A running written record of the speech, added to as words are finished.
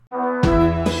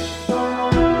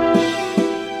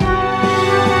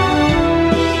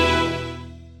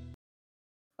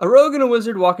A rogue and a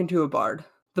wizard walk into a bard.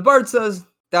 The bard says,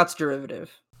 "That's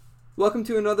derivative." Welcome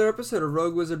to another episode of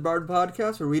Rogue Wizard Bard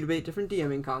Podcast, where we debate different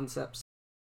DMing concepts.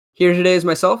 Here today is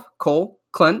myself, Cole,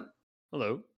 Clint,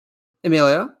 Hello.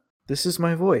 Amelia, This is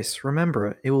my voice.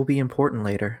 Remember, it will be important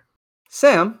later.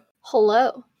 Sam.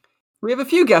 Hello. We have a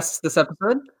few guests this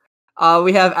episode.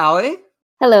 We have Allie,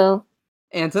 Hello.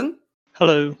 Anton,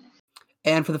 Hello.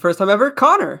 and for the first time ever,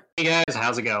 Connor. Hey guys,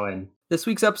 how's it going? This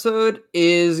week's episode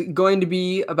is going to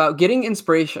be about getting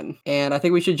inspiration, and I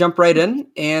think we should jump right in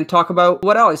and talk about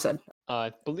what Allie said.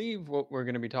 I believe what we're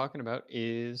going to be talking about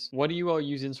is what do you all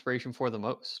use inspiration for the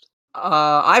most?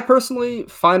 I personally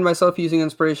find myself using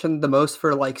inspiration the most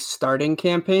for starting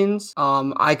campaigns.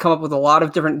 I come up with a lot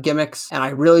of different gimmicks, and I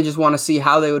really just want to see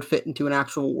how they would fit into an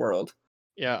actual world.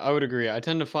 Yeah, I would agree. I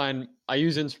tend to find I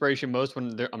use inspiration most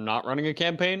when I'm not running a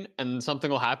campaign, and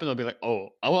something will happen. I'll be like, oh,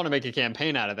 I want to make a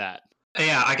campaign out of that.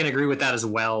 Yeah, I can agree with that as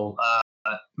well.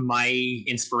 My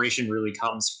inspiration really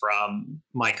comes from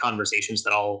my conversations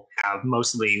that I'll have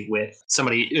mostly with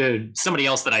somebody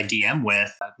else that I DM with.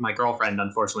 My girlfriend,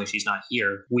 unfortunately, she's not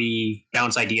here. We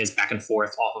bounce ideas back and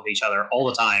forth off of each other all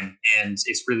the time, and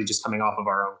it's really just coming off of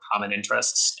our own common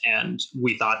interests. And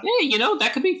we thought, hey,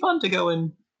 that could be fun to go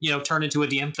and turn into a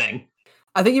DM thing.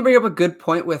 I think you bring up a good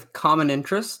point with common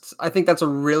interests. I think that's a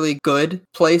really good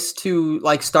place to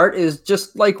start, is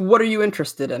just what are you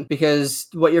interested in? Because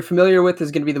what you're familiar with is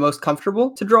going to be the most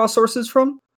comfortable to draw sources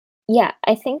from. Yeah,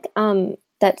 I think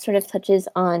that sort of touches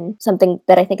on something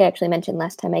that I think I actually mentioned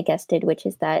last time I guested, which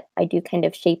is that I do kind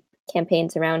of shape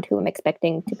campaigns around who I'm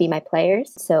expecting to be my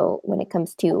players. So when it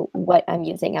comes to what I'm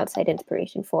using outside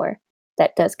inspiration for,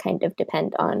 that does kind of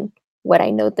depend on what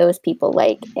I know those people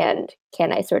like, and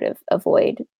can I sort of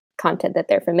avoid content that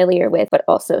they're familiar with, but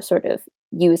also sort of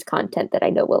use content that I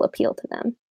know will appeal to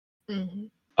them.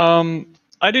 Mm-hmm.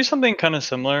 I do something kind of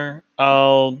similar.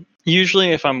 I'll usually,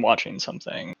 if I'm watching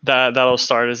something, that'll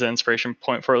start as an inspiration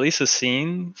point for at least a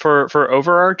scene. For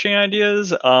overarching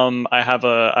ideas, I have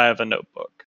a notebook.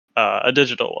 A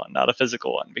digital one, not a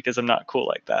physical one, because I'm not cool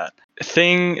like that.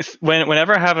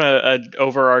 Whenever I have an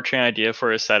overarching idea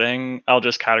for a setting, I'll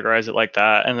just categorize it like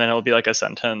that, and then it'll be like a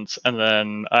sentence, and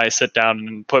then I sit down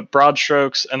and put broad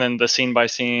strokes, and then the scene by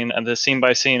scene, and the scene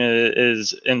by scene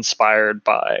is inspired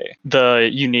by the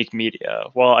unique media.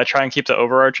 While I try and keep the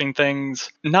overarching things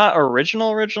not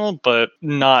original, but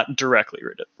not directly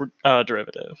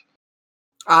derivative.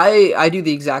 I do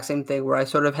the exact same thing, where I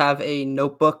sort of have a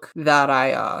notebook that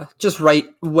I just write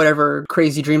whatever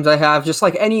crazy dreams I have, just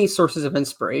any sources of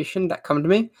inspiration that come to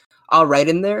me, I'll write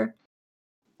in there.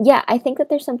 Yeah, I think that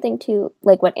there's something to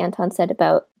what Anton said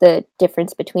about the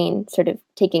difference between sort of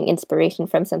taking inspiration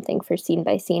from something for scene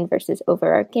by scene versus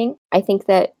overarching. I think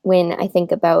that when I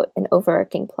think about an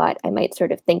overarching plot, I might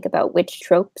sort of think about which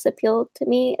tropes appeal to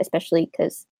me, especially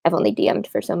because I've only DM'd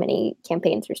for so many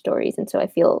campaigns or stories, and so I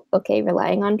feel okay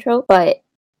relying on trope. But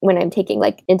when I'm taking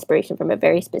inspiration from a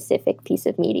very specific piece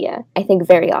of media, I think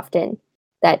very often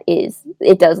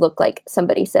it does look like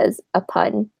somebody says a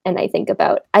pun, and I think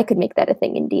about, I could make that a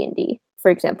thing in D&D.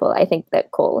 For example, I think that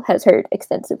Cole has heard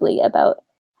extensively about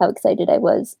how excited I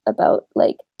was about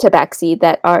tabaxi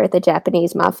that are the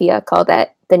Japanese mafia call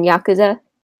that the Yakuza.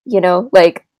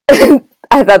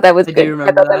 I thought that was I good. do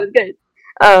remember that was good.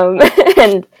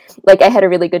 And I had a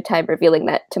really good time revealing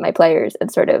that to my players,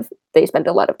 and sort of they spent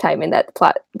a lot of time in that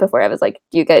plot before I was like,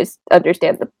 do you guys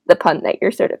understand the pun that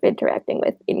you're sort of interacting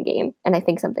with in game? And I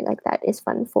think something like that is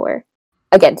fun for,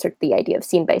 again, sort of the idea of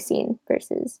scene by scene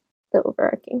versus the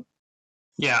overarching.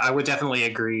 Yeah, I would definitely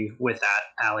agree with that,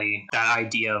 Allie. That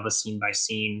idea of a scene by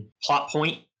scene plot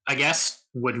point, I guess,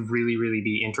 would really, really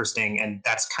be interesting. And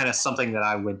that's kind of something that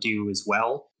I would do as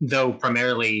well. Though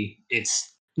primarily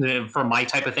for my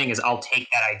type of thing is I'll take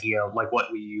that idea, what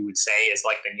you would say is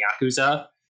the Yakuza,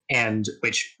 and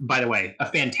which, by the way, a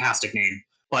fantastic name,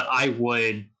 but I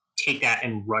would take that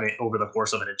and run it over the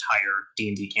course of an entire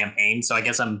D&D campaign. So I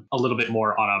guess I'm a little bit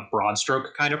more on a broad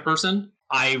stroke kind of person.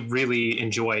 I really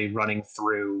enjoy running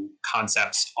through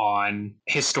concepts on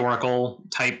historical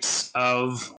types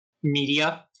of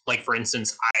media. For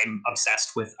instance, I'm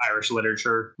obsessed with Irish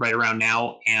literature right around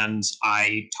now, and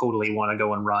I totally want to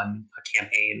go and run a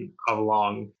campaign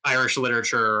along Irish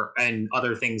literature and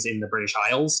other things in the British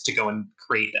Isles to go and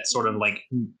create that sort of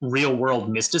real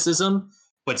world mysticism,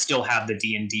 but still have the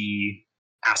D&D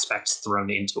aspects thrown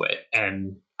into it.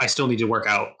 And I still need to work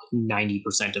out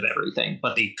 90% of everything,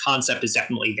 but the concept is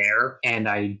definitely there, and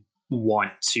I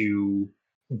want to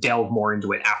delve more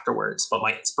into it afterwards. But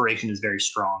my inspiration is very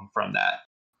strong from that.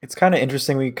 It's kind of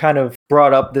interesting. We kind of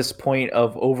brought up this point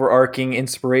of overarching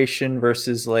inspiration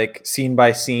versus like scene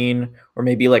by scene or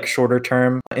maybe like shorter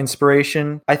term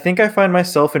inspiration. I think I find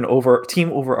myself in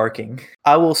team overarching.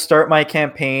 I will start my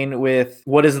campaign with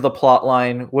what is the plot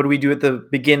line? What do we do at the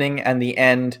beginning and the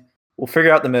end? We'll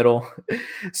figure out the middle.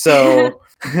 So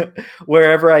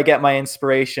wherever I get my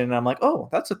inspiration, I'm like, oh,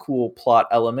 that's a cool plot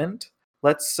element.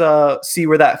 Let's see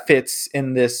where that fits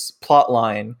in this plot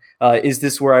line. Is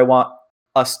this where I want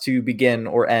us to begin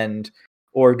or end,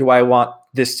 or do I want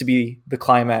this to be the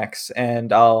climax?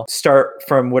 And I'll start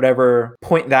from whatever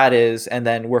point that is and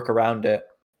then work around it.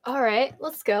 All right,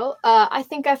 let's go. I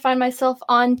think I find myself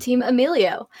on Team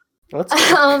Emilio. Let's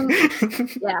go.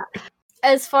 Yeah.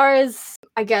 As far as,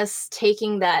 I guess,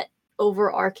 taking that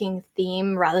overarching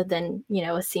theme rather than,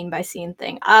 a scene by scene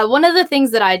thing. One of the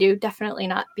things that I do, definitely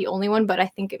not the only one, but I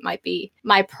think it might be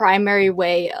my primary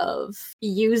way of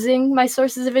using my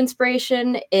sources of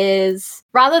inspiration is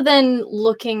rather than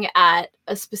looking at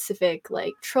a specific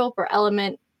like trope or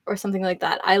element or something like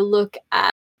that, I look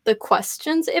at the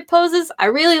questions it poses. I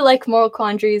really like moral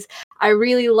quandaries. I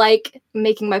really like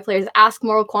making my players ask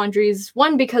moral quandaries.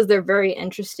 One, because they're very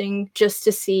interesting just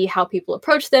to see how people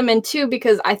approach them, and two,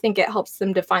 because I think it helps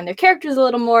them define their characters a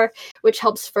little more, which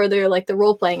helps further like the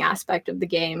role-playing aspect of the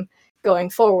game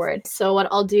going forward. So what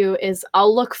I'll do is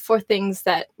I'll look for things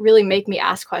that really make me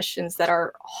ask questions that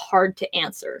are hard to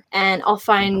answer, and I'll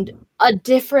find a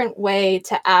different way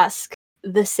to ask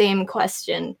the same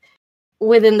question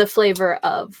within the flavor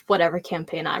of whatever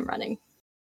campaign I'm running.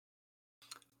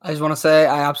 I just want to say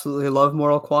I absolutely love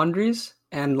moral quandaries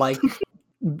and like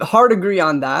hard agree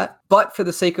on that. But for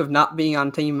the sake of not being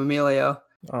on Team Emilio,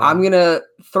 I'm going to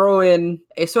throw in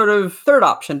a sort of third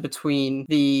option between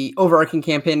the overarching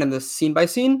campaign and the scene by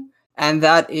scene. And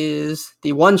that is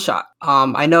the one shot.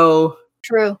 I know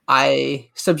True. I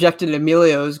subjected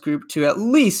Emilio's group to at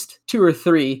least 2 or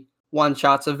 3 one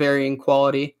shots of varying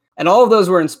quality. And all of those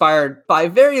were inspired by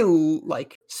very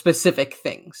like specific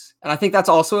things. And I think that's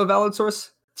also a valid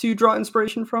source to draw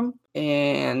inspiration from.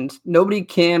 And nobody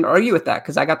can argue with that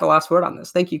because I got the last word on this.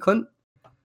 Thank you, Clint.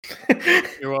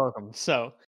 You're welcome.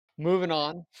 So moving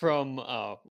on from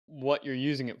what you're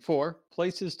using it for,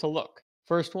 places to look.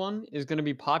 First one is going to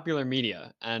be popular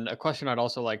media. And a question I'd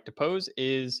also like to pose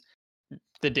is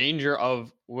the danger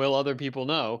of will other people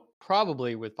know?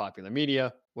 Probably with popular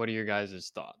media. What are your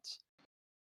guys' thoughts?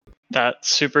 That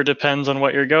super depends on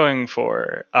what you're going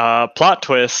for. Plot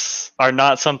twists are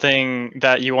not something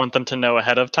that you want them to know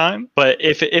ahead of time. But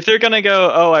if they're going to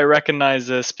go, oh, I recognize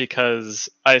this because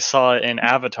I saw it in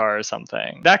Avatar or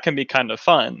something, that can be kind of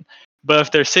fun. But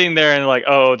if they're sitting there and like,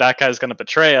 oh, that guy's going to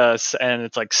betray us, and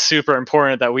it's like super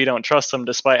important that we don't trust him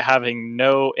despite having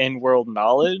no in-world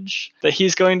knowledge that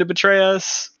he's going to betray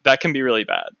us, that can be really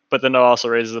bad. But then it also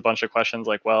raises a bunch of questions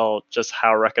like, well, just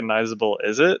how recognizable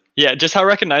is it? Yeah, just how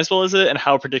recognizable is it, and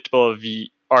how predictable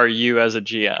are you as a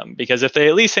GM? Because if they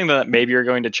at least think that maybe you're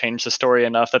going to change the story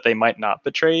enough that they might not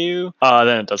betray you,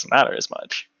 then it doesn't matter as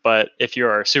much. But if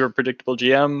you're a super predictable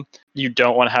GM, you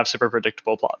don't want to have super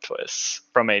predictable plot twists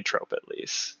from a trope, at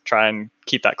least. Try and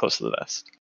keep that close to the vest.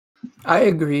 I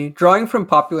agree. Drawing from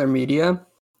popular media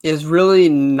is really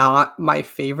not my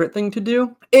favorite thing to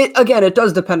do. It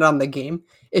does depend on the game.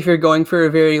 If you're going for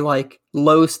a very like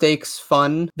low stakes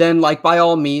fun, then like by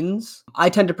all means, I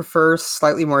tend to prefer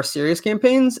slightly more serious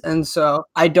campaigns. And so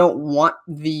I don't want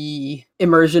the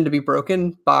immersion to be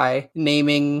broken by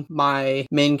naming my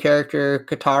main character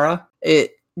Katara.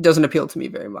 It doesn't appeal to me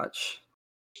very much.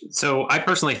 So I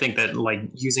personally think that like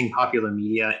using popular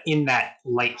media in that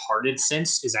lighthearted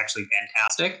sense is actually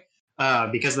fantastic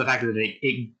because of the fact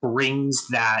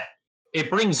that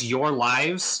it brings your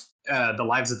lives, the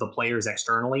lives of the players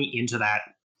externally into that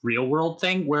real world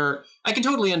thing where I can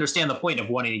totally understand the point of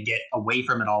wanting to get away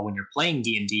from it all when you're playing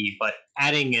D&D, but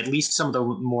adding at least some of the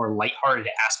more lighthearted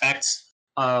aspects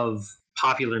of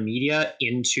popular media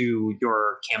into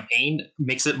your campaign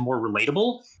makes it more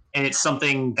relatable. And it's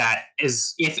something that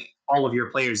is, if all of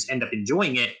your players end up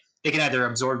enjoying it, they can either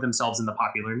absorb themselves in the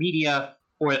popular media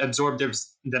or absorb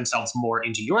themselves more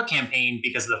into your campaign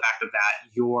because of the fact of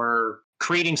that you're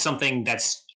creating something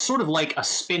that's sort of like a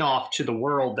spin-off to the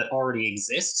world that already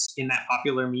exists in that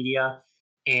popular media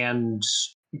and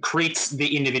creates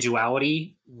the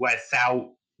individuality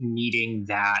without needing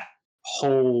that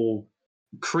whole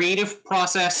creative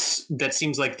process. That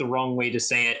seems like the wrong way to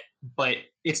say it, but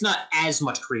it's not as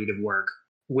much creative work,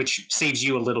 which saves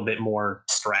you a little bit more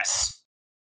stress.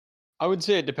 I would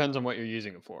say it depends on what you're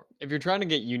using it for. If you're trying to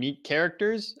get unique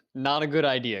characters, not a good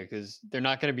idea because they're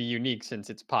not going to be unique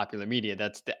since it's popular media.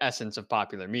 That's the essence of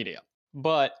popular media.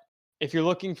 But if you're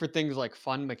looking for things like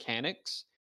fun mechanics,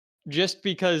 just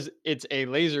because it's a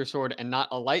laser sword and not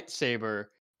a lightsaber,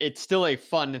 it's still a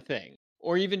fun thing.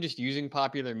 Or even just using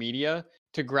popular media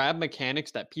to grab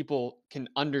mechanics that people can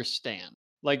understand.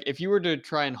 Like if you were to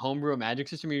try and homebrew a magic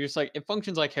system, you're just like, it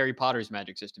functions like Harry Potter's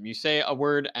magic system. You say a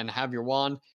word and have your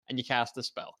wand and you cast a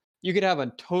spell. You could have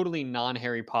a totally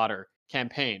non-Harry Potter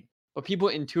campaign, but people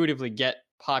intuitively get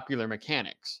popular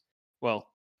mechanics. Well,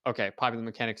 okay, popular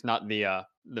mechanics, not the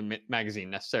magazine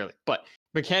necessarily, but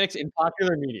mechanics in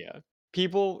popular media.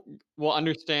 People will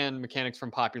understand mechanics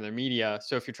from popular media.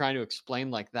 So if you're trying to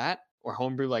explain like that or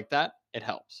homebrew like that, it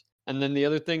helps. And then the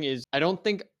other thing is, I don't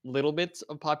think little bits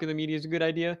of popular media is a good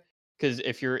idea, because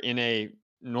if you're in a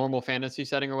normal fantasy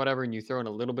setting or whatever, and you throw in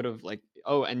a little bit of like,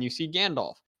 oh, and you see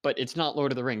Gandalf, but it's not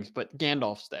Lord of the Rings, but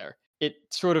Gandalf's there. It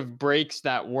sort of breaks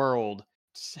that world,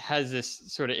 has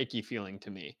this sort of icky feeling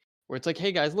to me, where it's like,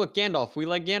 hey guys, look, Gandalf, we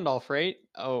like Gandalf, right?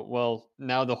 Oh, well,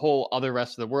 now the whole other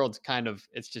rest of the world's kind of,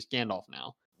 it's just Gandalf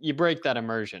now. You break that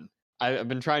immersion. I've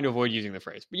been trying to avoid using the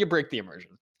phrase, but you break the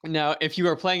immersion. Now, if you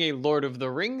are playing a Lord of the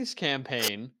Rings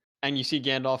campaign and you see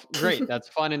Gandalf, great, that's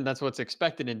fun and that's what's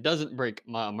expected. It doesn't break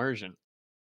my immersion.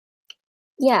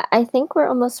 Yeah, I think we're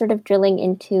almost sort of drilling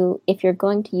into, if you're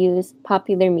going to use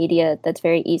popular media that's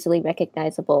very easily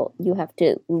recognizable, you have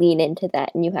to lean into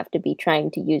that and you have to be trying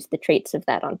to use the traits of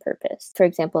that on purpose. For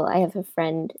example, I have a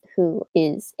friend who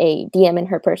is a DM in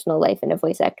her personal life and a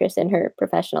voice actress in her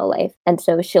professional life. And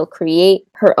so she'll create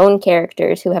her own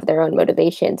characters who have their own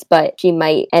motivations, but she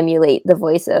might emulate the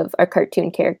voice of a cartoon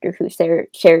character who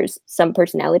shares some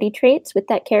personality traits with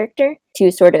that character to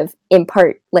sort of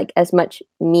impart like as much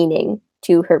meaning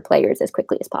to her players as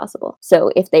quickly as possible. So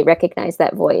if they recognize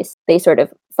that voice, they sort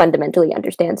of fundamentally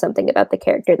understand something about the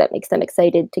character that makes them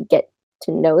excited to get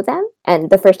to know them.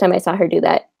 And the first time I saw her do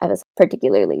that, I was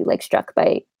particularly like struck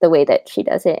by the way that she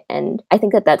does it. And I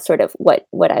think that that's sort of what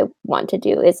I want to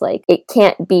do is like, it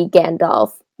can't be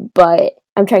Gandalf, but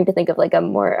I'm trying to think of like a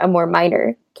more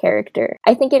minor character.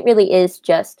 I think it really is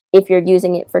just if you're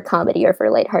using it for comedy or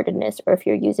for lightheartedness, or if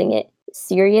you're using it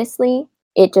seriously,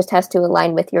 it just has to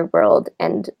align with your world.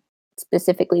 And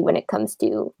specifically when it comes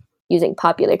to using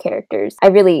popular characters, I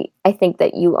think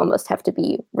that you almost have to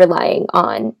be relying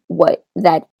on what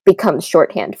that becomes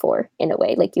shorthand for, in a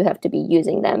way. Like you have to be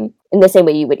using them in the same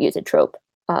way you would use a trope,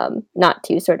 not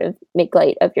to sort of make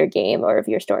light of your game or of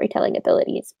your storytelling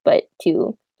abilities, but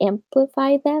to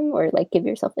amplify them or like give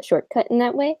yourself a shortcut in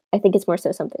that way. I think it's more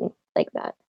so something like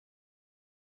that.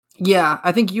 Yeah,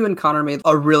 I think you and Connor made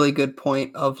a really good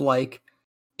point of like,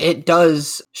 it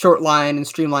does shortline and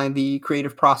streamline the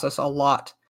creative process a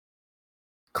lot.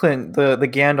 Clint, the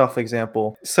Gandalf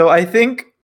example. So I think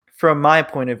from my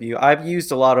point of view, I've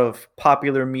used a lot of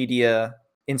popular media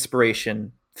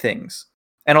inspiration things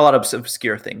and a lot of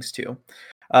obscure things too,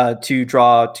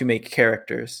 to make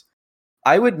characters.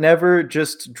 I would never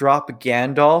just drop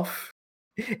Gandalf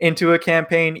into a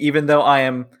campaign, even though I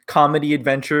am comedy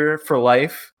adventure for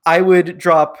life. I would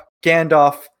drop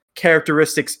Gandalf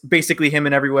characteristics, basically him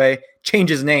in every way, change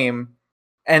his name,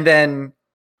 and then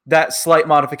that slight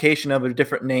modification of a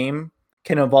different name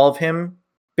can evolve him,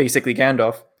 basically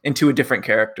Gandalf, into a different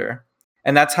character.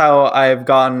 And that's how I've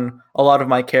gotten a lot of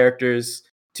my characters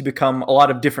to become a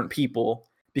lot of different people,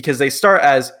 because they start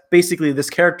as basically this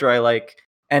character I like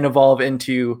and evolve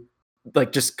into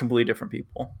like just completely different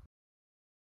people.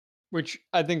 Which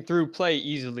I think through play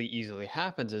easily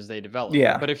happens as they develop.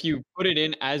 Yeah. But if you put it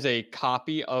in as a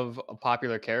copy of a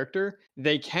popular character,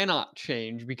 they cannot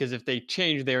change, because if they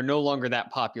change, they are no longer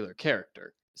that popular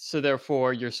character. So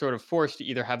therefore, you're sort of forced to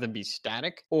either have them be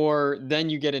static, or then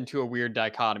you get into a weird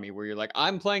dichotomy where you're like,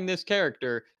 I'm playing this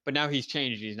character, but now he's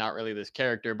changed. He's not really this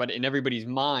character. But in everybody's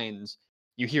minds,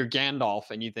 you hear Gandalf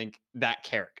and you think that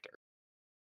character.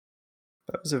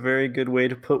 That was a very good way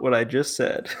to put what I just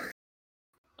said.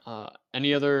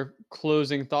 Any other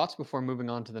closing thoughts before moving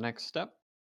on to the next step?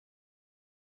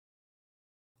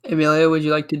 Amelia, would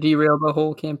you like to derail the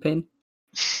whole campaign?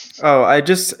 Oh, I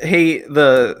just hate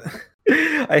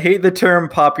I hate the term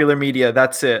popular media.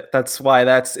 That's it. That's why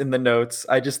that's in the notes.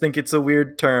 I just think it's a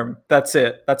weird term. That's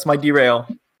it. That's my derail.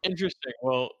 Interesting.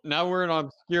 Well, now we're in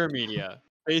obscure media.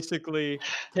 Basically,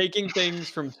 taking things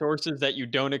from sources that you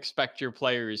don't expect your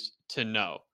players to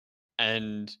know,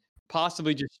 and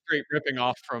possibly just straight ripping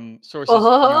off from sources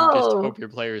you just hope your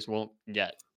players won't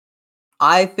get.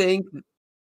 I think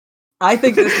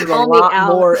this is a Call me lot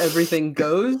out. more everything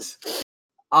goes.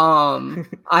 I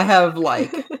have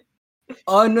like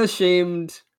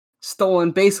unashamed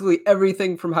stolen basically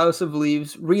everything from House of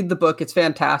Leaves. Read the book, it's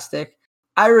fantastic.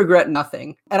 I regret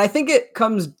nothing. And I think it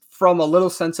comes from a little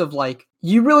sense of like,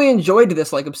 you really enjoyed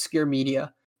this like obscure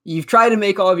media. You've tried to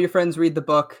make all of your friends read the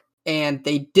book and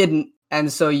they didn't.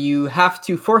 And so you have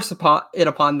to force it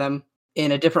upon them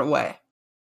in a different way.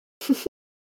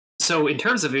 So in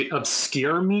terms of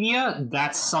obscure media,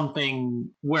 that's something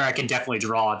where I can definitely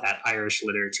draw that Irish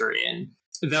literature in.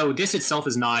 Though this itself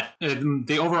is not,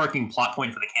 the overarching plot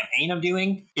point for the campaign I'm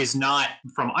doing is not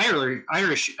from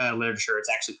Irish literature, it's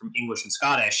actually from English and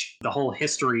Scottish. The whole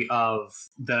history of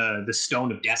the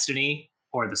Stone of Destiny,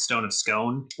 or the Stone of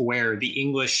Scone, where the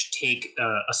English take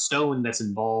a stone that's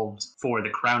involved for the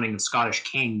crowning of Scottish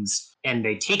kings, and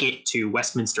they take it to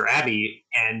Westminster Abbey,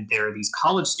 and there are these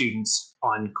college students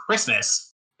on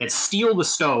Christmas that steal the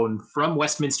stone from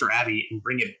Westminster Abbey and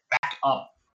bring it back up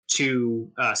to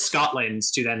Scotland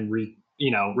to then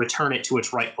return it to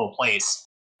its rightful place.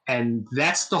 And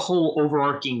that's the whole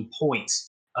overarching point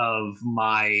of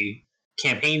my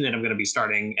campaign that I'm going to be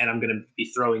starting, and I'm going to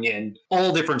be throwing in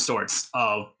all different sorts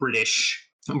of British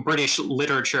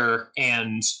literature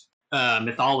and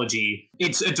mythology.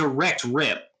 It's a direct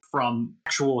rip from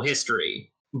actual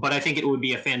history, but I think it would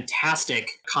be a fantastic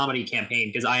comedy campaign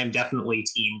because I am definitely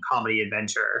team comedy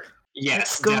adventure.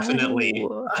 Yes, definitely.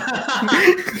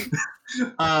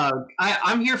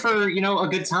 I'm here for a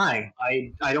good time.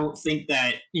 I don't think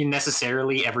that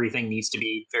necessarily everything needs to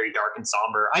be very dark and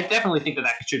somber. I definitely think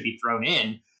that should be thrown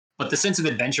in, but the sense of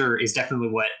adventure is definitely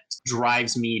what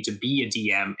drives me to be a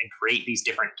DM and create these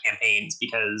different campaigns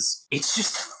because it's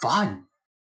just fun.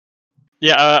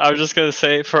 Yeah, I was just gonna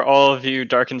say for all of you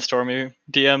dark and stormy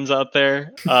DMs out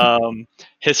there,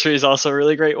 history is also a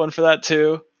really great one for that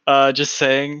too. Just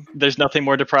saying, there's nothing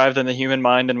more deprived than the human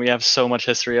mind, and we have so much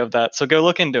history of that. So go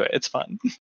look into it; it's fun.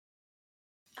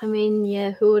 I mean,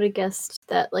 yeah, who would have guessed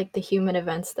that like the human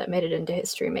events that made it into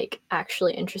history make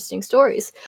actually interesting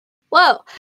stories? Whoa.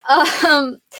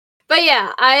 But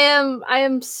yeah, I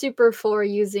am super for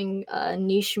using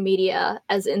niche media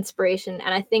as inspiration,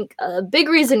 and I think a big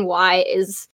reason why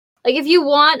is like if you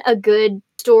want a good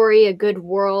story, a good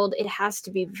world, it has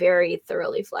to be very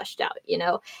thoroughly fleshed out,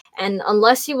 And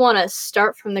unless you want to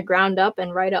start from the ground up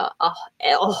and write a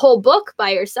whole book by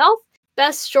yourself,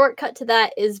 best shortcut to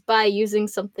that is by using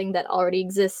something that already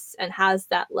exists and has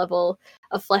that level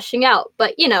of fleshing out.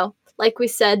 But like we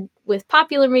said with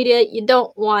popular media, you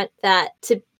don't want that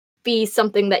to be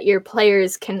something that your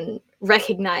players can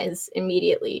recognize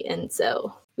immediately, and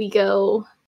so we go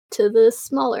to the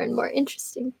smaller and more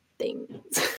interesting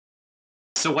things.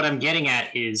 So what I'm getting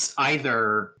at is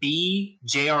either be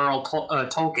J.R.R.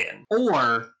 Tolkien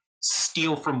or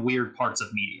steal from weird parts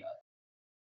of media.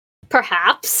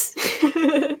 Perhaps.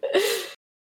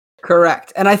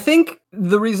 Correct. And I think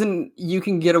the reason you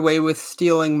can get away with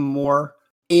stealing more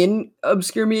in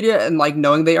obscure media and like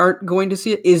knowing they aren't going to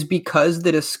see it is because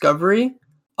the discovery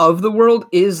of the world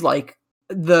is like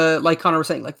Connor was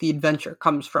saying, like the adventure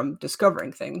comes from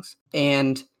discovering things.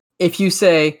 And if you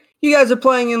say, you guys are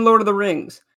playing in Lord of the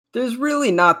Rings, there's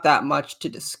really not that much to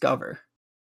discover.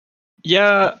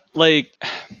 Yeah, like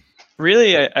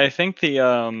really, I think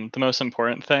the most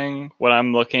important thing, what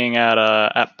I'm looking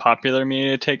at popular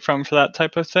media to take from for that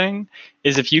type of thing,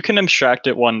 is if you can abstract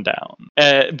it one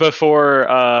down. Before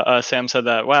Sam said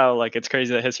that, wow, like it's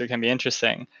crazy that history can be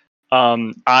interesting.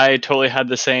 I totally had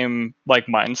the same like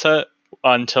mindset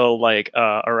until like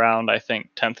around I think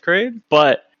 10th grade,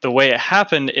 but the way it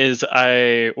happened is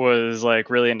I was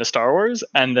like really into Star Wars,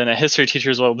 and then a history teacher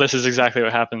was, well, this is exactly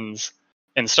what happens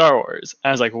in Star Wars. And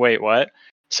I was like, wait, what?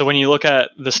 So when you look at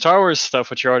the Star Wars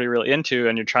stuff, which you're already really into,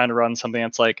 and you're trying to run something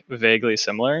that's like vaguely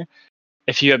similar,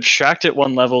 if you abstract it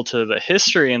one level to the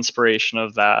history inspiration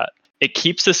of that, it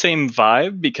keeps the same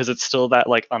vibe because it's still that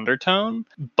like undertone,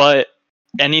 but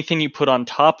anything you put on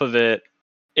top of it,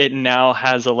 it now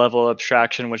has a level of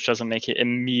abstraction which doesn't make it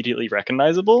immediately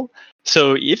recognizable.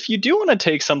 So if you do want to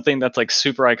take something that's like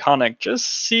super iconic, just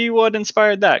see what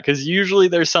inspired that, because usually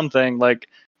there's something like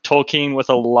Tolkien with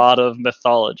a lot of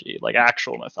mythology, like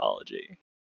actual mythology.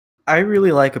 I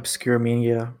really like obscure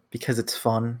media because it's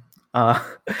fun.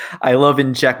 I love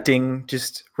injecting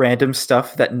just random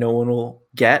stuff that no one will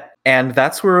get, and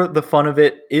that's where the fun of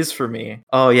it is for me.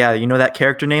 Oh yeah, you know that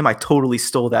character name? I totally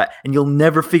stole that, and you'll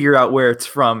never figure out where it's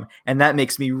from, and that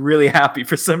makes me really happy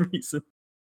for some reason.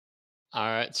 All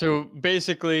right, so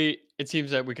basically, it seems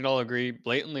that we can all agree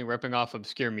blatantly ripping off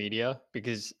obscure media,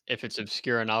 because if it's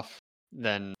obscure enough,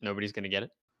 then nobody's going to get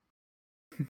it.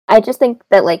 I just think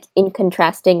that, like, in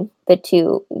contrasting the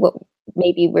two, what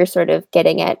maybe we're sort of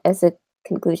getting at as a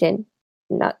conclusion,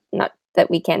 not that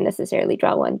we can't necessarily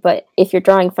draw one. But if you're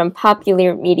drawing from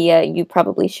popular media, you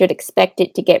probably should expect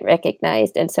it to get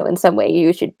recognized. And so in some way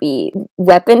you should be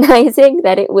weaponizing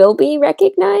that it will be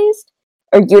recognized.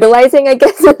 Or utilizing, I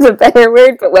guess, is a better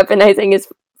word, but weaponizing is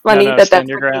funny No, that's stand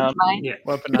your what ground. comes to mind. Yeah,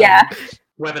 Weaponizing. Yeah.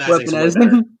 weaponizing's way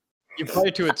better. You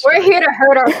play to its We're strength. here to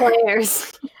hurt our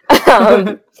players.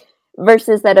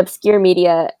 Versus that obscure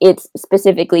media, it's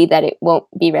specifically that it won't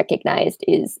be recognized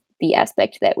is the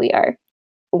aspect that we are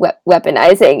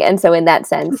weaponizing. And so in that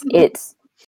sense,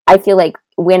 I feel like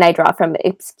when I draw from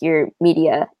obscure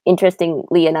media,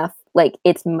 interestingly enough, like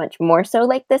it's much more so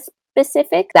like this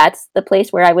specific. That's the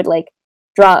place where I would like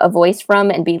draw a voice from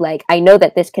and be like, I know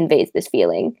that this conveys this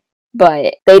feeling,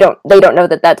 but they don't know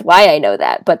that that's why I know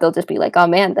that, but they'll just be like, oh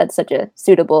man, that's such a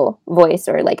suitable voice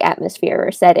or like atmosphere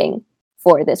or setting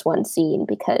for this one scene,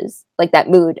 because like that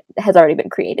mood has already been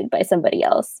created by somebody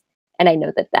else, and I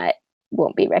know that that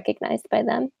won't be recognized by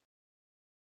them.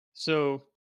 So,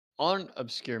 on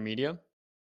obscure media,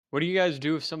 what do you guys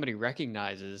do if somebody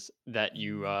recognizes that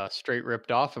you straight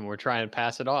ripped off and we're trying to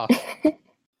pass it off?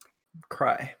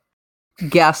 Cry.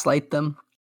 Gaslight them.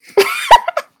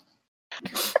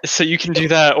 So you can do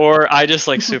that, or I just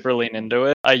like super lean into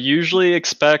it. I usually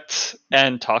expect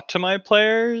and talk to my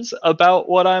players about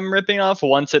what I'm ripping off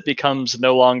once it becomes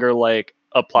no longer like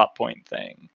a plot point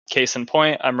thing. Case in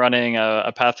point, I'm running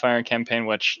a Pathfinder campaign,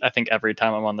 which I think every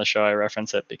time I'm on the show I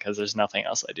reference it because there's nothing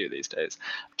else I do these days.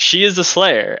 She is the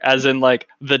Slayer, as in like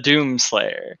the Doom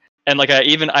Slayer. And like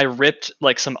I ripped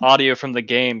like some audio from the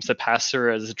game to pass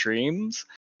through as dreams.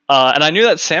 And I knew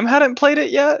that Sam hadn't played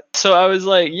it yet. So I was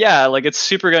like, yeah, like it's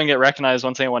super going to get recognized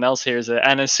once anyone else hears it.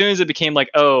 And as soon as it became like,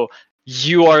 oh,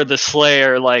 you are the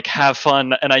Slayer, like have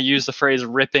fun. And I used the phrase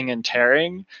ripping and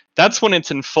tearing. That's when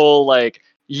it's in full, like,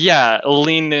 yeah,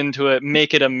 lean into it,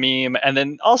 make it a meme. And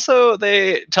then also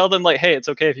they tell them like, hey, it's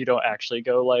okay if you don't actually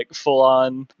go like full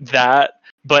on that.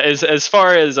 But as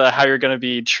far as how you're going to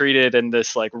be treated in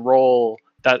this like role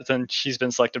that then she's been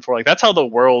selected for, like that's how the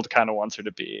world kind of wants her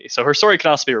to be. So her story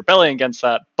can also be rebelling against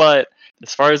that, but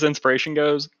as far as inspiration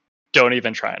goes, don't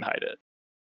even try and hide it.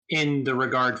 In the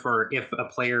regard for if a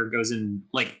player goes and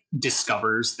like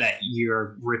discovers that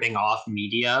you're ripping off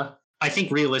media, I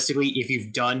think realistically, if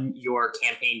you've done your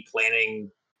campaign planning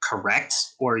correct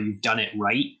or you've done it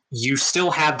right, you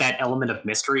still have that element of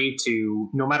mystery to,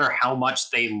 no matter how much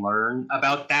they learn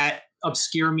about that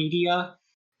obscure media,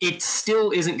 it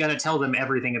still isn't going to tell them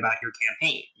everything about your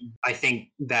campaign. I think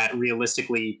that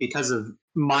realistically, because of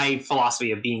my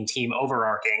philosophy of being team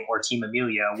overarching or team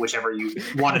Amelia, whichever you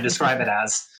want to describe it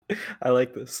as, I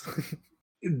like this.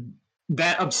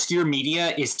 that obscure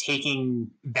media is taking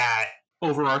that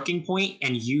overarching point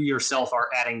and you yourself are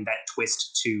adding that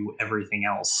twist to everything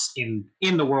else in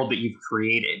the world that you've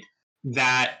created.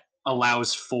 That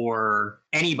allows for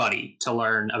anybody to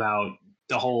learn about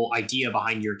the whole idea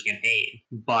behind your campaign,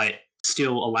 but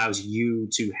still allows you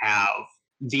to have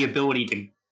the ability to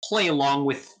play along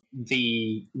with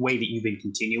the way that you've been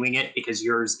continuing it, because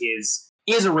yours is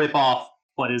a ripoff,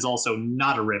 but is also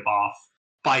not a ripoff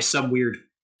by some weird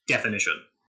definition.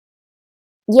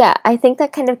 Yeah, I think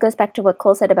that kind of goes back to what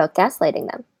Cole said about gaslighting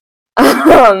them,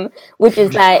 which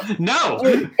is that No!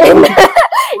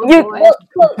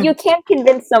 you can't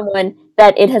convince someone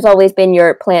that it has always been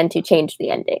your plan to change the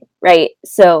ending, right?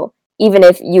 So even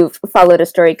if you've followed a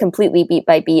story completely beat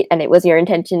by beat and it was your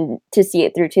intention to see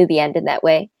it through to the end in that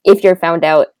way, if you're found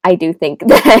out, I do think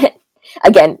that,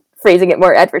 again, phrasing it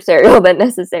more adversarial than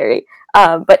necessary,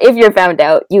 but if you're found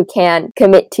out, you can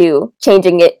commit to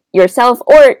changing it yourself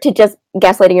or to just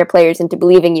gaslighting your players into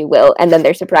believing you will, and then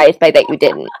they're surprised by that you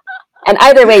didn't. And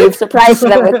either way, you've surprised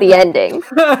them with the ending.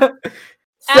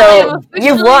 So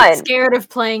you've won. Scared of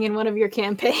playing in one of your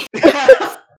campaigns.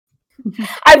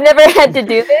 I've never had to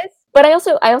do this, but I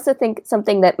also think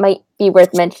something that might be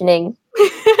worth mentioning.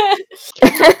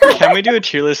 Can we do a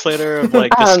tier list later of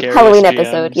like the scariest Halloween GMs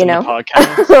episode, you in know? the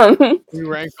podcast? We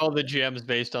rank all the GMs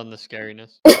based on the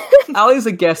scariness. Allie's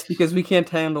a guest because we can't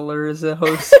handle her as a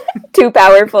host. Too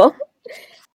powerful.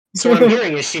 So what I'm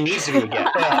hearing is she needs to be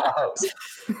a host.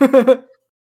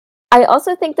 I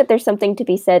also think that there's something to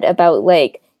be said about,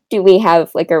 like, do we have,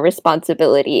 like, a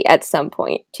responsibility at some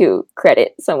point to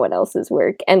credit someone else's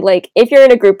work? And, like, if you're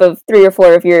in a group of 3 or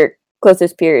 4 of your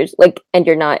closest peers, like, and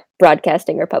you're not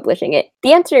broadcasting or publishing it,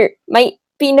 the answer might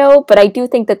be no, but I do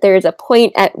think that there is a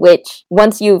point at which,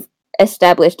 once you've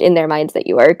established in their minds that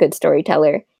you are a good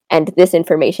storyteller, and this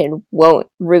information won't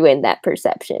ruin that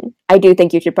perception, I do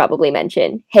think you should probably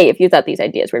mention, hey, if you thought these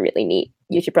ideas were really neat,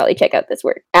 you should probably check out this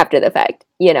work after the fact,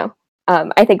 you know?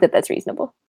 I think that that's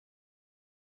reasonable.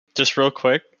 just real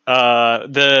quick,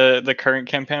 the current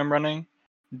campaign I'm running,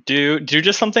 do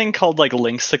just something called like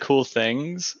links to cool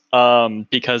things,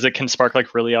 because it can spark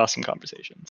like really awesome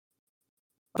conversations.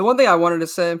 The one thing I wanted to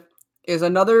say is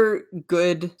another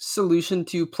good solution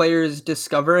to players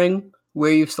discovering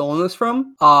where you've stolen this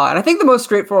from. And I think the most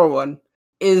straightforward one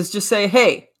is just say,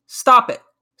 hey, stop it.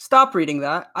 Stop reading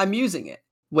that. I'm using it.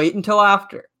 Wait until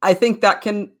after. I think that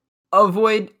can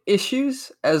avoid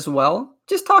issues as well.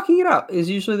 Just talking it out is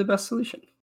usually the best solution.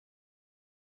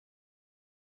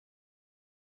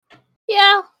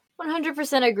 Yeah,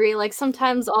 100% agree. Like,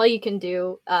 sometimes all you can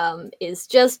do is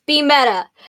just be meta.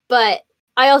 But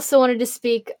I also wanted to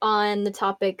speak on the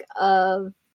topic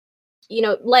of,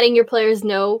 letting your players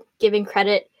know, giving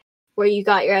credit where you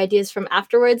got your ideas from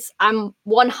afterwards. I'm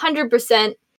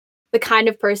 100% the kind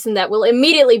of person that will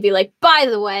immediately be like, by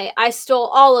the way, I stole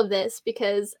all of this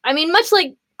because, much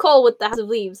like Cole with the House of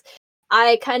Leaves,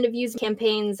 I kind of use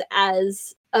campaigns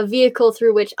as a vehicle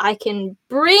through which I can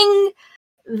bring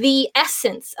the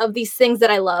essence of these things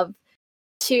that I love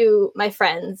to my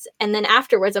friends. And then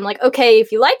afterwards, I'm like, okay,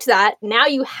 if you liked that, now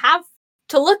you have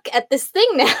to look at this thing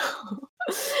now.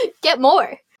 Get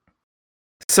more.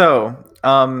 So,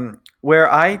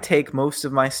 where I take most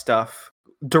of my stuff,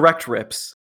 direct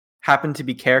rips happen to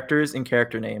be characters and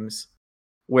character names,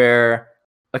 where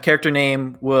a character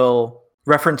name will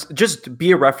just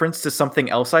be a reference to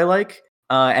something else I like,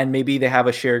 and maybe they have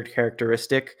a shared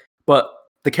characteristic, but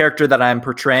the character that I'm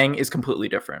portraying is completely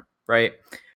different, right?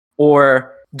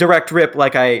 Or direct rip,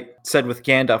 like I said with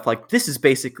Gandalf, like this is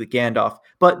basically Gandalf,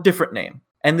 but different name.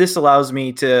 And this allows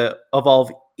me to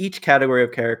evolve each category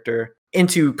of character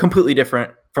into completely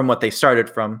different from what they started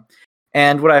from.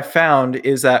 And what I found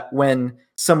is that when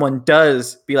someone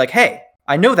does be like, hey,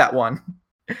 I know that one,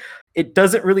 it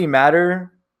doesn't really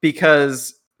matter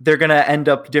because they're going to end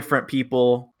up different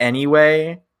people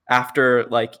anyway. After,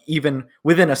 like, even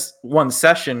within one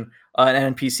session,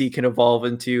 an NPC can evolve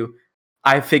into,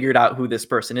 I figured out who this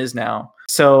person is now.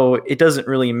 So it doesn't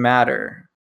really matter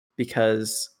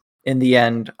because in the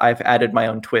end, I've added my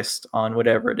own twist on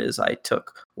whatever it is I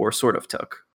took or sort of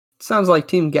took. Sounds like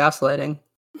team gaslighting.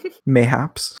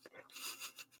 Mayhaps.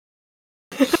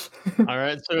 All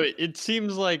right, so it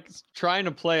seems like trying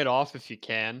to play it off if you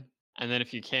can, and then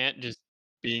if you can't, just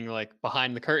being like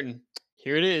behind the curtain.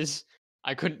 Here it is.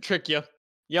 I couldn't trick you.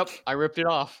 Yep, I ripped it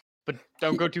off. But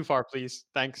don't go too far, please.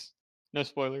 Thanks. No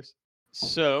spoilers.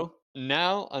 So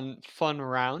now a fun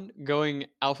round, going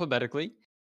alphabetically.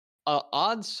 A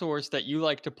odd source that you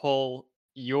like to pull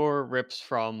your rips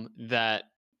from that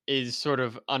is sort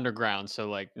of underground, so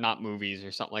like not movies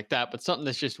or something like that, but something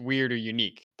that's just weird or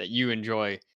unique that you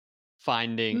enjoy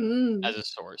finding as a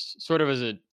source, sort of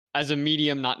as a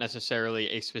medium, not necessarily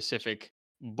a specific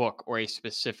book or a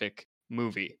specific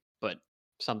movie, but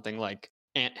something like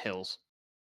Ant Hills.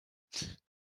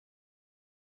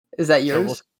 Is that So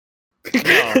yours?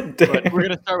 no, but we're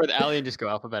gonna start with Allie and just go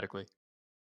alphabetically.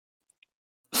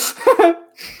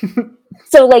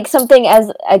 So, like, something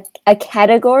as a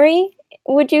category,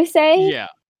 would you say? Yeah,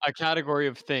 a category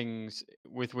of things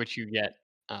with which you get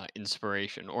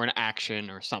inspiration, or an action,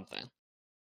 or something.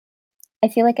 I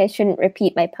feel like I shouldn't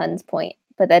repeat my puns point,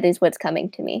 but that is what's coming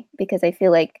to me because I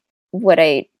feel like what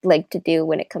I like to do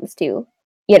when it comes to,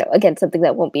 again, something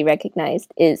that won't be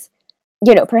recognized is,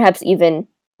 perhaps even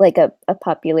like a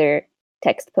popular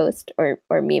text post or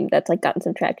meme that's like gotten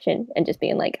some traction and just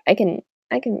being like, I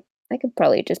could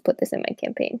probably just put this in my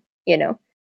campaign,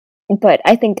 But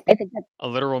I think that A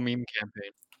literal meme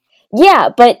campaign. yeah,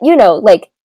 but like,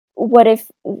 what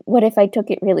if I took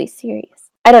it really serious?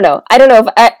 I don't know. I don't know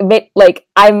if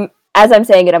I'm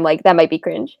saying it, I'm like, that might be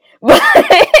cringe. But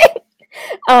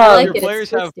I like your it, it's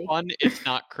players have twisty. fun, it's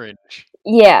not cringe.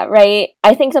 yeah, right.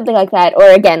 I think something like that, or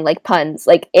again, like puns.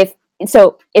 Like if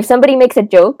somebody makes a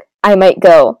joke, I might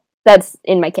go, that's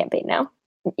in my campaign now.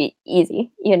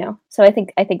 Easy, So I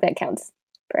think that counts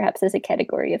perhaps as a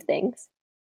category of things.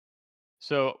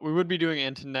 So we would be doing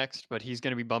Anton next, but he's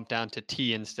going to be bumped down to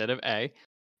T instead of A.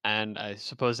 And I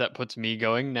suppose that puts me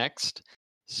going next.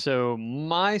 So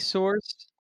my source...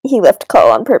 He left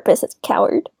Cole on purpose as a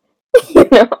coward.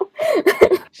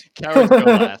 Cowards go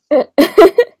last.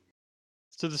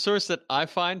 So the source that I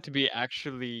find to be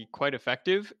actually quite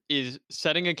effective is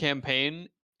setting a campaign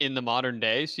in the modern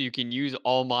day so you can use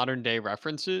all modern day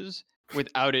references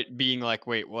without it being like,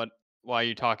 wait, what? Why are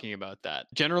you talking about that?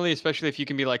 Generally, especially if you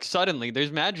can be like, suddenly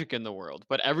there's magic in the world,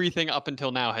 but everything up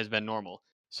until now has been normal.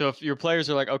 So if your players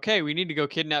are like, okay, we need to go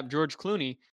kidnap George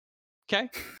Clooney. Okay,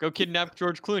 go kidnap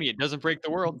George Clooney. It doesn't break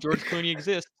the world. George Clooney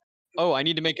exists. Oh, I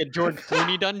need to make a George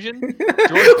Clooney dungeon? George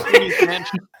Clooney's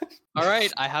mansion. All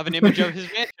right, I have an image of his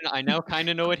mansion. I now kind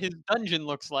of know what his dungeon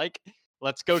looks like.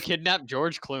 Let's go kidnap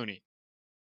George Clooney.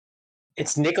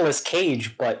 It's Nicolas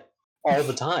Cage, but all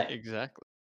the time. Exactly.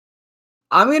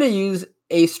 I'm going to use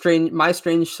my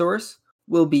strange source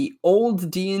will be old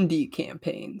D&D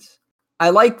campaigns.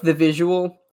 I like the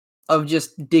visual of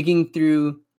just digging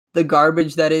through the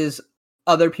garbage that is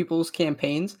other people's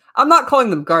campaigns. I'm not calling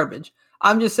them garbage.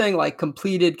 I'm just saying like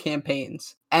completed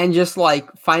campaigns and just like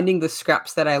finding the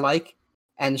scraps that I like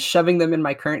and shoving them in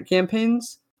my current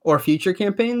campaigns or future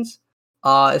campaigns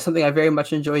is something I very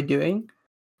much enjoy doing.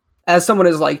 As someone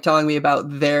is like telling me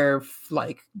about their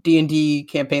like D&D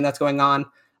campaign that's going on,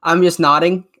 I'm just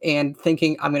nodding and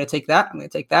thinking I'm going to take that, I'm going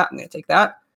to take that, I'm going to take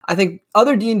that. I think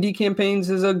other D&D campaigns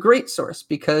is a great source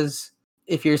because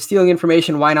if you're stealing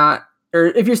information, why not? Or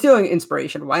if you're stealing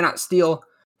inspiration, why not steal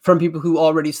from people who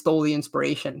already stole the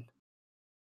inspiration?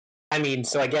 I mean,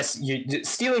 so I guess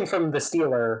stealing from the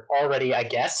stealer already, I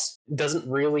guess, doesn't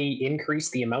really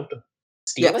increase the amount of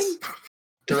stealing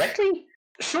directly?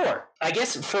 Sure. I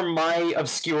guess for my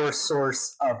obscure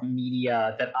source of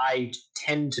media that I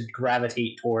tend to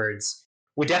gravitate towards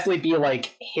would definitely be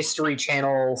like History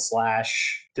Channel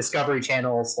 / Discovery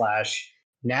Channel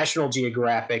 / National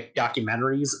Geographic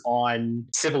documentaries on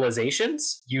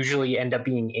civilizations, usually end up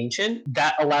being ancient.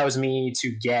 That allows me to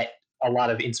get a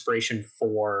lot of inspiration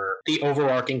for the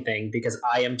overarching thing because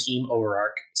I am Team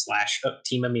Overarch /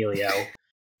 Team Emilio.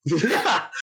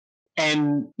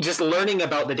 And just learning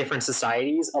about the different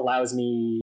societies allows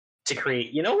me to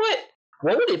create, you know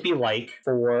what would it be like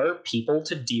for people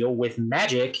to deal with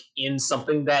magic in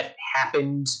something that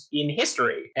happened in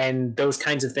history? And those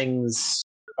kinds of things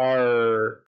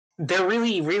they're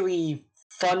really, really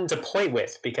fun to play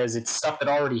with because it's stuff that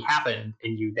already happened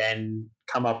and you then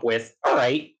come up with, all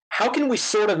right, how can we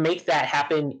sort of make that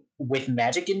happen with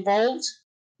magic involved,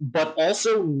 but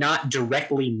also not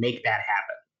directly make that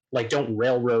happen? Like, don't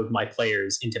railroad my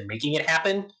players into making it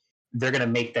happen. They're going to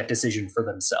make that decision for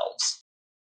themselves.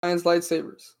 Science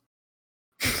lightsabers.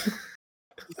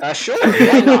 Sure,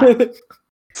 why not?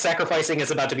 Sacrificing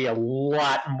is about to be a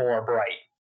lot more bright.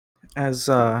 As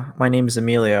my name is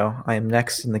Emilio, I am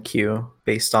next in the queue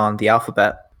based on the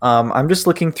alphabet. I'm just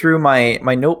looking through my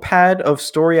notepad of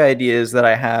story ideas that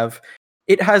I have.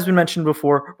 It has been mentioned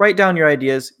before. Write down your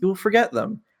ideas. You will forget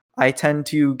them. I tend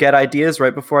to get ideas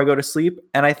right before I go to sleep,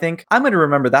 and I think I'm going to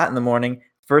remember that in the morning.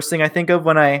 First thing I think of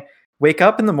when I wake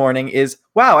up in the morning is,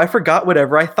 wow, I forgot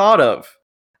whatever I thought of.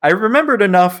 I remembered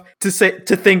enough to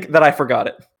think that I forgot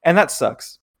it, and that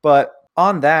sucks. But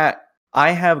on that,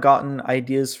 I have gotten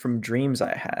ideas from dreams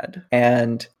I had.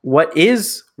 And what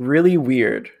is really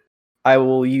weird, I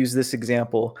will use this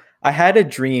example. I had a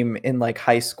dream in like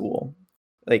high school,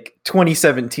 like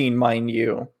 2017, mind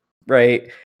you, right?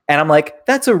 And I'm like,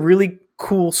 that's a really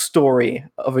cool story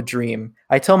of a dream.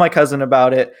 I tell my cousin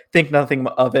about it, think nothing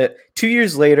of it. 2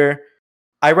 years later,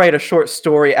 I write a short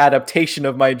story adaptation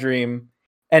of my dream.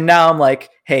 And now I'm like,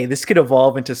 hey, this could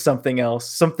evolve into something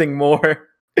else, something more.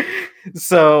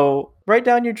 So write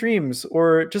down your dreams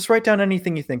or just write down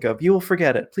anything you think of. You will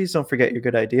forget it. Please don't forget your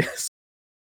good ideas.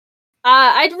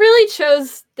 I really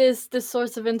chose this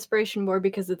source of inspiration more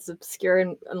because it's obscure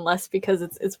and less because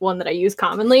it's one that I use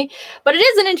commonly. But it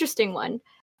is an interesting one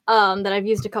that I've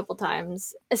used a couple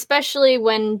times, especially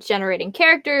when generating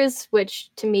characters, which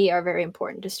to me are very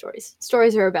important to stories.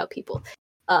 Stories are about people.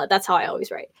 That's how I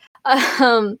always write.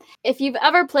 If you've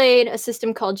ever played a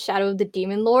system called Shadow of the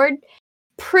Demon Lord,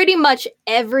 pretty much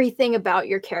everything about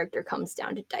your character comes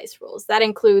down to dice rolls. That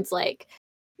includes like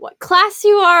what class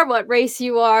you are, what race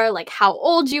you are, like how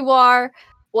old you are,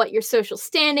 what your social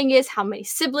standing is, how many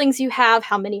siblings you have,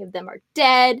 how many of them are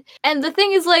dead. And the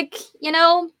thing is, like, you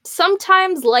know,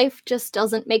 sometimes life just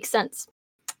doesn't make sense.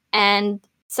 And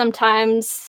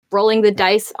sometimes rolling the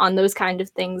dice on those kind of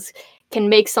things can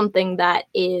make something that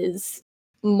is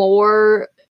more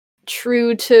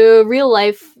true to real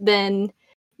life than,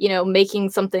 you know,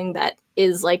 making something that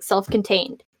is like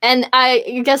self-contained. And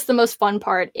I guess the most fun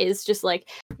part is just like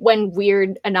when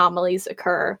weird anomalies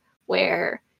occur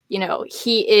where, you know,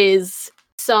 he is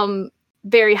some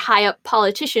very high up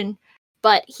politician,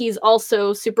 but he's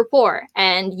also super poor.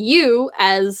 And you,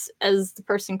 as the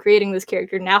person creating this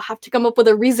character, now have to come up with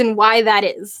a reason why that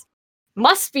is.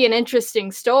 Must be an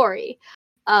interesting story.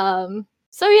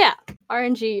 So yeah,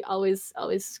 RNG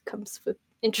always comes with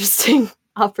interesting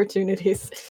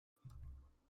opportunities.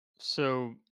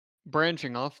 So,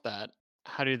 branching off that,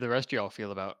 how do the rest of y'all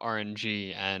feel about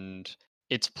RNG and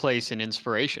its place in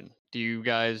inspiration? Do you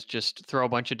guys just throw a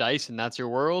bunch of dice and that's your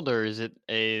world, or is it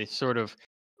a sort of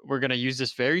we're going to use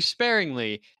this very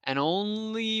sparingly and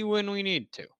only when we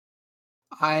need to.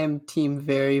 I am team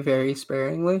very, very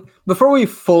sparingly. Before we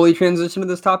fully transition to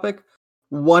this topic,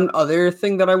 one other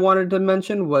thing that I wanted to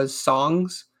mention was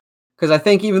songs. Because I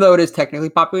think even though it is technically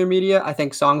popular media, I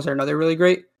think songs are another really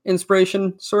great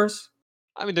inspiration source.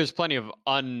 I mean, there's plenty of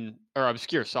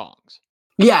obscure songs.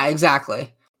 Yeah,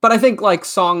 exactly. But I think like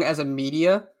song as a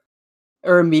media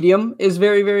or a medium is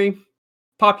very, very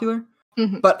popular.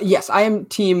 Mhm. But yes, I am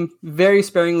team very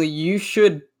sparingly. You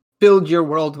should build your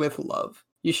world with love.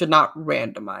 You should not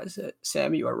randomize it.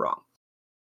 Sam, you are wrong.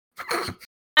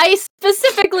 I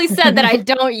specifically said that I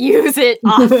don't use it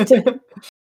often.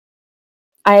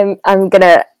 I'm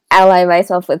gonna ally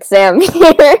myself with Sam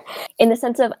here in the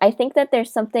sense of I think that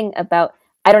there's something about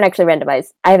I don't actually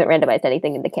randomize. I haven't randomized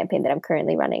anything in the campaign that I'm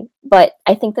currently running, but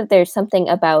I think that there's something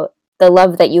about the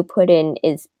love that you put in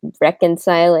is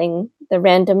reconciling the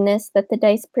randomness that the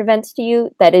dice prevents to you.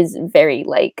 That is very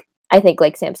like I think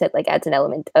like Sam said, like adds an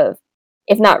element of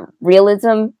if not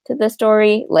realism to the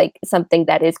story, like something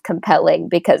that is compelling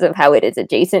because of how it is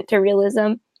adjacent to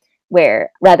realism.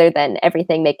 Where rather than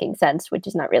everything making sense, which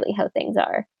is not really how things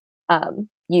are,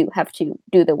 you have to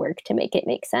do the work to make it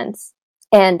make sense.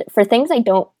 And for things I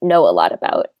don't know a lot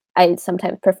about, I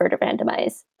sometimes prefer to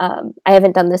randomize. I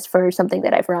haven't done this for something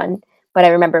that I've run, but I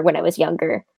remember when I was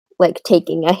younger, like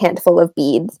taking a handful of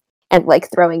beads and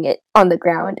like throwing it on the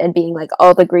ground and being like,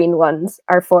 all the green ones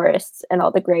are forests and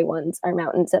all the gray ones are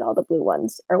mountains and all the blue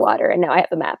ones are water. And now I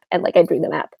have a map, and like I drew the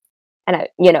map, and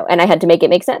I had to make it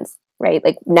make sense. Right?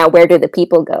 Like now where do the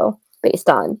people go based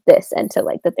on this? And so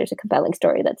like that there's a compelling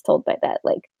story that's told by that.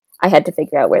 Like I had to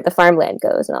figure out where the farmland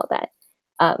goes and all that.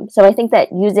 So I think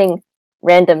that using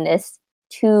randomness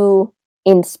to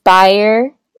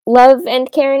inspire love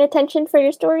and care and attention for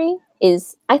your story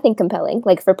is, I think, compelling,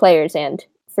 like for players and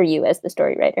for you as the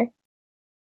story writer.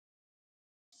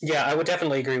 Yeah, I would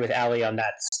definitely agree with Ali on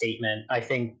that statement. I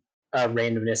think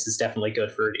randomness is definitely good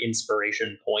for an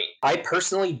inspiration point. I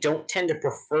personally don't tend to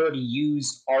prefer to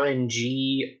use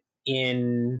RNG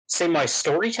in, say, my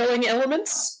storytelling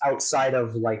elements outside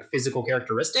of like physical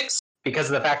characteristics because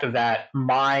of the fact of that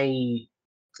my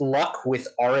luck with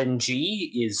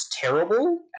RNG is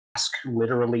terrible. Ask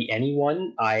literally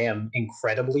anyone. I am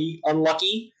incredibly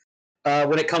unlucky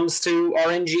when it comes to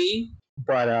RNG,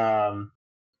 but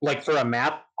like for a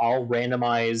map, I'll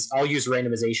use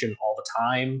randomization all the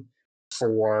time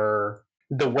for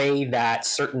the way that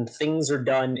certain things are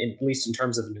done, at least in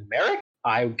terms of numeric.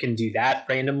 I can do that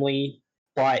randomly,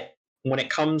 but when it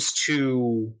comes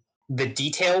to the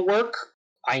detail work,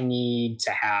 I need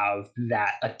to have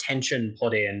that attention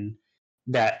put in.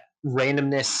 That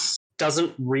randomness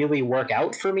doesn't really work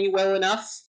out for me well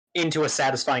enough into a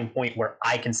satisfying point where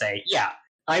I can say, yeah,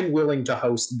 I'm willing to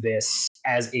host this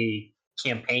as a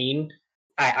campaign.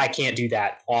 I can't do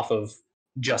that off of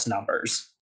just numbers.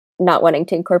 Not wanting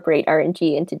to incorporate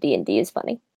RNG into D&D is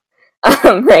funny.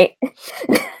 Right.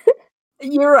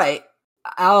 You're right.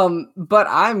 But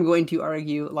I'm going to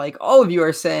argue, like, all of you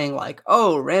are saying, like,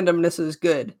 oh, randomness is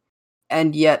good,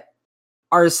 and yet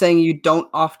are saying you don't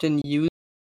often use.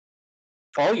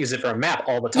 I'll use it for a map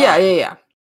all the time. Yeah.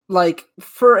 Like,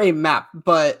 for a map,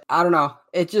 but I don't know.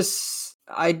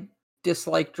 I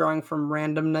dislike drawing from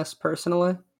randomness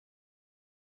personally.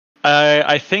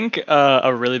 I think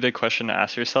a really big question to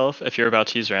ask yourself if you're about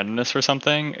to use randomness for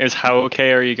something is how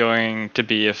okay are you going to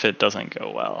be if it doesn't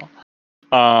go well.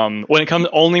 When it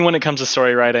comes to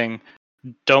story writing,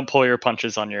 don't pull your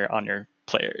punches on your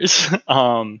players.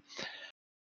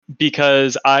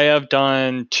 Because I have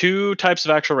done 2 types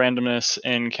of actual randomness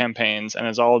in campaigns, and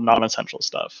it's all non-essential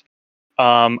stuff.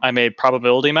 I made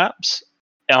probability maps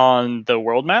on the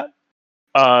world map.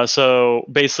 So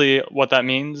basically what that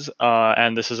means,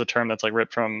 and this is a term that's like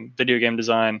ripped from video game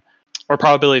design, or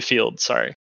probability fields,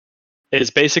 sorry, is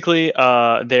basically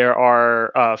there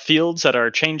are fields that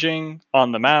are changing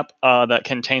on the map that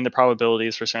contain the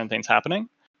probabilities for certain things happening.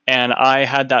 And I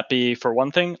had that be, for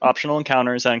one thing, optional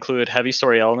encounters that included heavy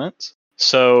story elements.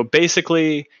 So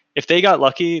basically, if they got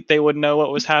lucky, they would know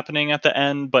what was happening at the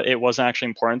end, but it wasn't actually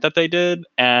important that they did.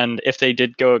 And if they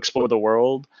did go explore the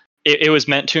world, it was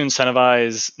meant to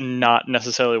incentivize not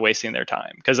necessarily wasting their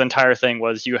time, because the entire thing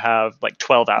was you have like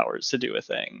 12 hours to do a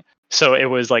thing. So it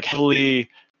was like heavily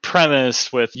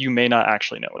premised with you may not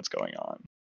actually know what's going on.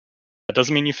 That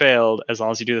doesn't mean you failed as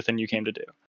long as you do the thing you came to do.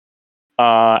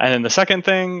 And then the second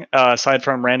thing, aside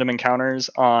from random encounters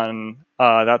on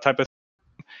that type of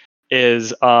thing,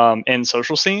 is in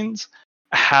social scenes,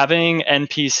 having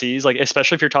NPCs, like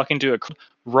especially if you're talking to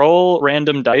roll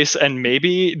random dice and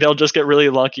maybe they'll just get really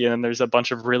lucky and then there's a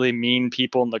bunch of really mean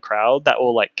people in the crowd that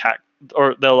will like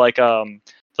or they'll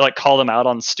call them out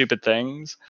on stupid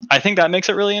things. I think that makes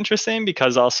it really interesting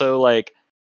because also like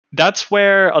that's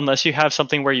where, unless you have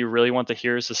something where you really want the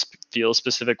heroes to feel a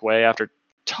specific way after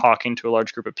talking to a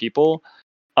large group of people,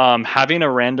 having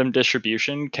a random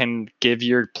distribution can give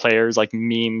your players like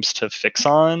memes to fix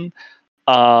on,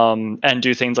 and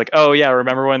do things like, oh yeah,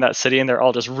 remember when that city and they're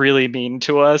all just really mean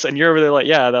to us, and you're over there like,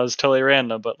 yeah, that was totally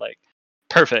random, but like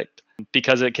perfect,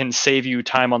 because it can save you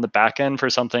time on the back end for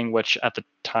something which at the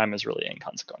time is really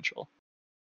inconsequential.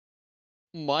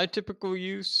 My typical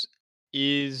use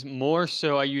is more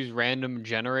so I use random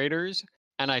generators,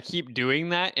 and I keep doing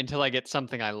that until I get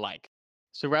something I like.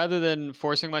 So rather than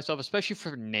forcing myself, especially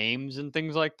for names and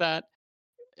things like that,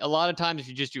 a lot of times if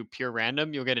you just do pure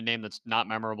random, you'll get a name that's not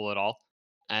memorable at all.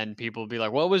 And people will be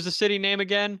like, what was the city name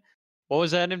again? What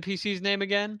was that NPC's name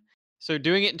again? So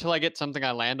doing it until I get something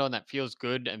I land on that feels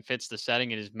good and fits the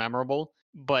setting and is memorable,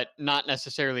 but not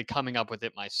necessarily coming up with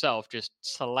it myself, just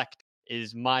select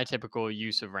is my typical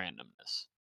use of randomness.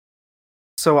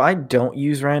 So I don't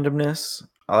use randomness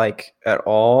like at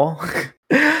all.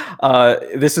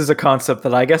 This is a concept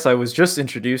that I guess I was just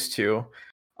introduced to.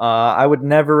 I would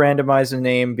never randomize a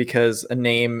name because a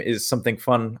name is something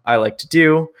fun I like to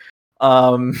do.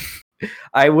 Um,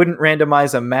 I wouldn't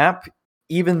randomize a map,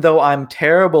 even though I'm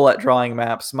terrible at drawing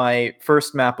maps. My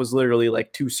first map was literally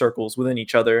like 2 circles within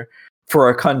each other for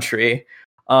a country.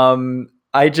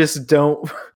 I just don't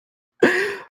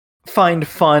find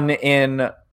fun in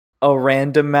a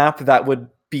random map that would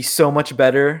be so much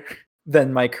better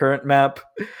than my current map.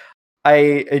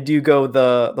 I do go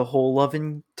the whole love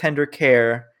and tender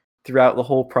care throughout the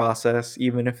whole process,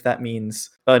 even if that means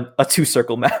a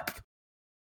 2-circle map.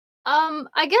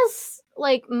 I guess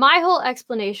like my whole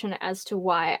explanation as to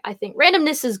why I think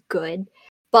randomness is good,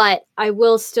 but I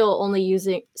will still only use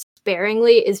it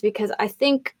sparingly is because I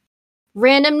think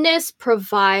randomness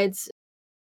provides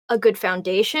a good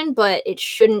foundation, but it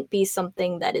shouldn't be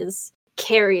something that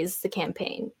carries the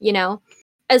campaign, you know?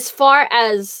 As far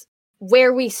as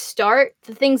where we start,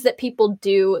 the things that people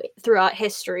do throughout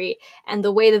history and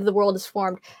the way that the world is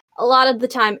formed, a lot of the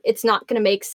time it's not going to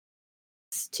make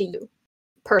sense to you.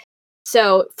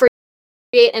 So for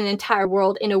create an entire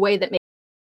world in a way that makes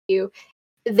you,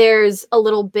 there's a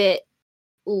little bit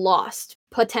lost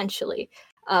potentially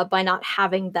by not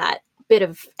having that bit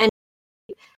of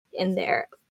energy in there.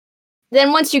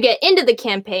 Then once you get into the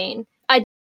campaign, I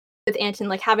with Anton,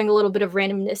 like having a little bit of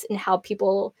randomness in how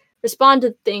people respond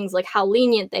to things, like how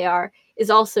lenient they are, is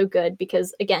also good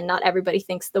because again, not everybody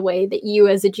thinks the way that you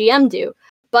as a GM do.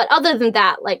 But other than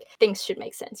that, like things should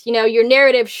make sense. You know, your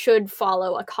narrative should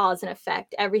follow a cause and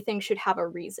effect. Everything should have a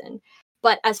reason.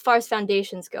 But as far as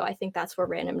foundations go, I think that's where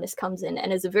randomness comes in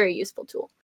and is a very useful tool.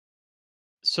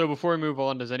 So before we move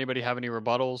on, does anybody have any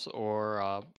rebuttals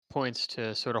or points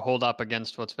to sort of hold up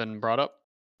against what's been brought up?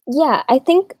 Yeah, I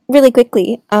think really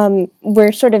quickly,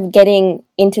 we're sort of getting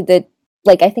into the,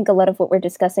 like, I think a lot of what we're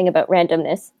discussing about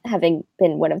randomness, having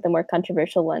been one of the more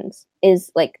controversial ones,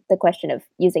 is like the question of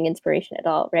using inspiration at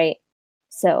all, right?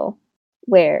 So,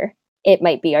 where it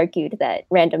might be argued that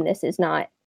randomness is not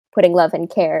putting love and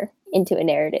care into a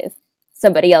narrative,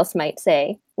 somebody else might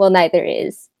say, well, neither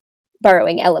is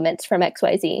borrowing elements from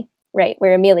XYZ, right?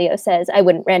 Where Emilio says, I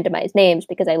wouldn't randomize names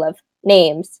because I love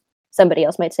names. Somebody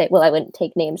else might say, well, I wouldn't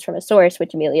take names from a source,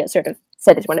 which Emilio sort of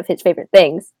said is one of his favorite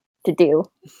things to do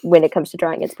when it comes to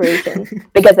drawing inspiration,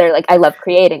 because they're like, I love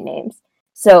creating names.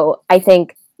 So I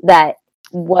think that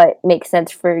what makes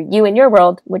sense for you in your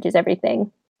world, which is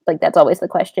everything, like that's always the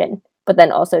question. But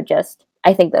then also just,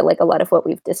 I think that like a lot of what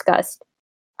we've discussed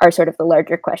are sort of the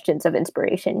larger questions of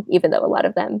inspiration, even though a lot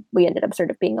of them we ended up sort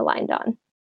of being aligned on.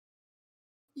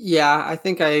 Yeah, I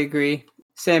think I agree.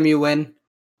 Sam, you win.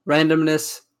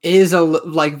 Randomness is a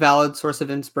like valid source of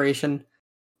inspiration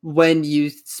when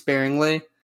used sparingly.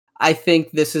 I think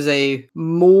this is a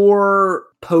more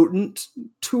potent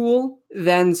tool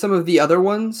than some of the other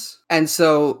ones, and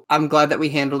so I'm glad that we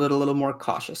handled it a little more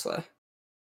cautiously.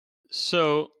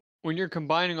 So when you're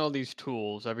combining all these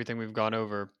tools, everything we've gone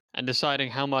over, and deciding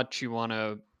how much you want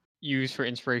to use for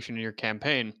inspiration in your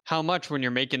campaign, how much when you're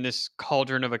making this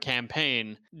cauldron of a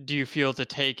campaign do you feel to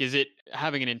take? Is it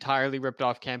having an entirely ripped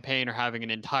off campaign or having an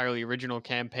entirely original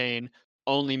campaign,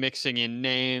 only mixing in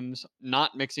names,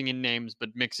 not mixing in names, but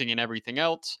mixing in everything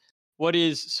else? What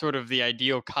is sort of the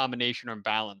ideal combination or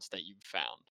balance that you've found?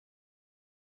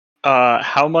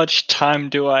 How much time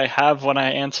do I have when I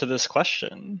answer this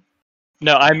question?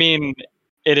 No, I mean,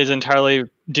 it is entirely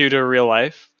due to real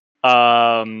life.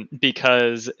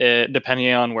 Because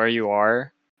depending on where you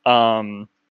are,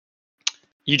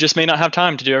 you just may not have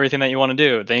time to do everything that you want to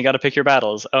do. Then you got to pick your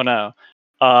battles. Oh no.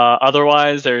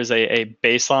 Otherwise, there's a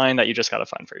baseline that you just got to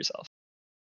find for yourself.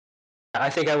 I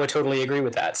think I would totally agree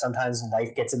with that. Sometimes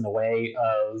life gets in the way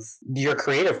of your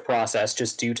creative process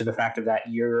just due to the fact of that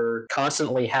you're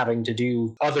constantly having to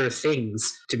do other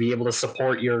things to be able to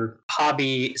support your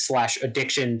hobby /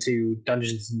 addiction to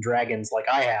Dungeons and Dragons like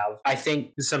I have. I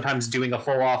think sometimes doing a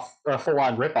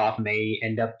full-on rip-off may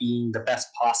end up being the best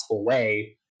possible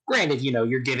way. Granted,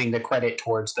 you're giving the credit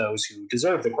towards those who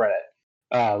deserve the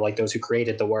credit, like those who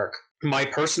created the work. My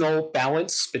personal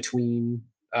balance between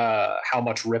how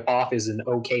much ripoff is an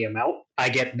okay amount. I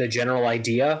get the general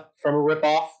idea from a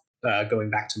ripoff. Going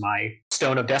back to my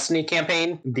Stone of Destiny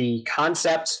campaign, the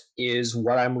concept is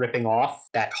what I'm ripping off,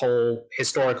 that whole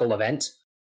historical event,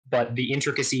 but the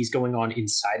intricacies going on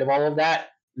inside of all of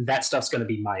that stuff's going to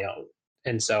be my own.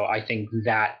 And so I think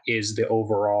that is the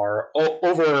overall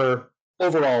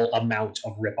amount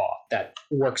of ripoff that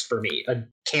works for me. A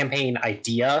campaign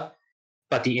idea,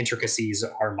 but the intricacies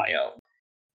are my own.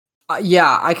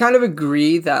 Yeah, I kind of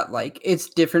agree that like it's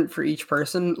different for each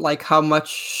person, like how much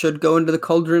should go into the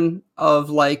cauldron of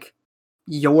like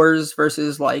yours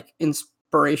versus like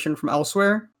inspiration from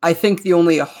elsewhere. I think the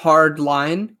only hard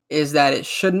line is that it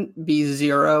shouldn't be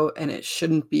 0 and it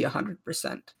shouldn't be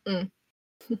 100%.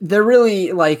 They're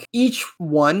really like each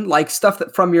one, like stuff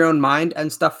that from your own mind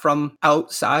and stuff from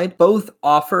outside, both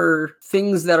offer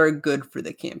things that are good for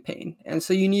the campaign. And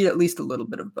so you need at least a little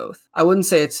bit of both. I wouldn't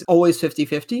say it's always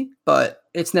 50-50, but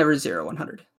it's never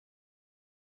 0-100.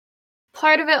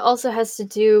 Part of it also has to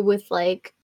do with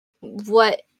like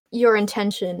what your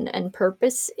intention and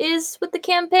purpose is with the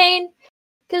campaign.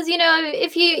 Because,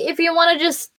 if you want to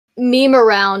just meme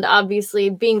around, obviously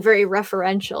being very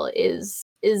referential is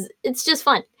it's just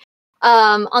fun.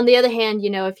 On the other hand,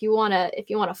 if you wanna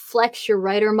flex your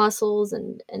writer muscles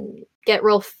and get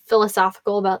real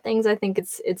philosophical about things, I think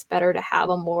it's better to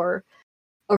have a more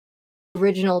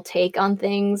original take on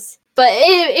things. But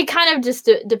it kind of just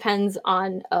depends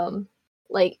on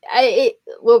what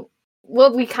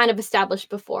we kind of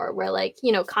established before, where like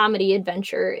comedy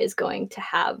adventure is going to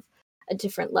have a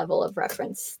different level of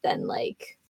reference than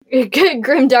like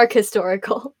grimdark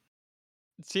historical.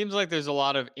 It seems like there's a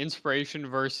lot of inspiration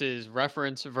versus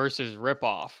reference versus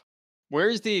ripoff.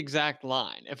 Where's the exact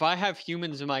line? If I have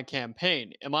humans in my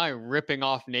campaign, am I ripping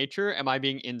off nature? Am I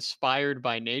being inspired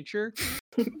by nature?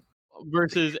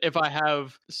 Versus if I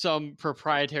have some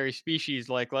proprietary species,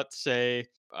 like let's say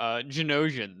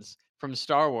Genosians from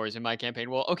Star Wars in my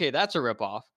campaign. Well, okay, that's a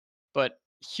ripoff. But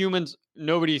humans,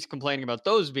 nobody's complaining about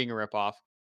those being a ripoff.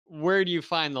 Where do you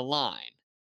find the line?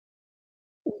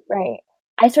 Right.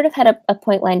 I sort of had a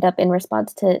point lined up in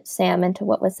response to Sam and to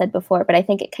what was said before, but I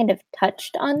think it kind of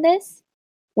touched on this,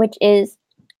 which is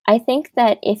I think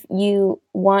that if you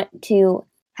want to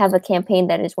have a campaign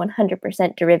that is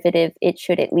 100% derivative, it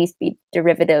should at least be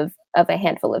derivative of a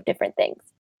handful of different things.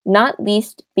 Not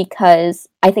least because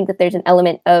I think that there's an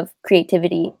element of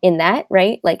creativity in that,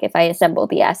 right? Like if I assemble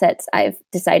the assets, I've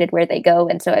decided where they go,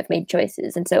 and so I've made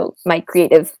choices. And so my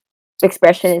creative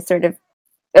expression is sort of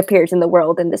appears in the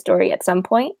world in the story at some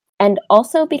point. And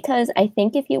also because I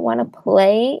think if you want to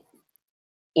play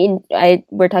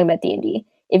we're talking about D&D.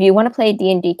 If you want to play a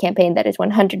D&D campaign that is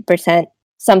 100%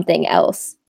 something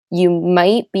else, you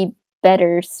might be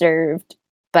better served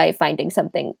by finding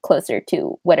something closer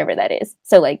to whatever that is.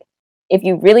 So like if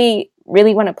you really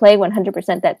really want to play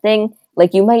 100% that thing,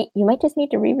 like you might just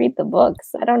need to reread the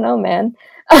books. I don't know, man.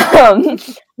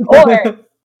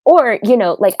 Or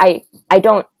like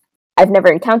I've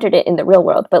never encountered it in the real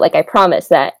world, but like I promise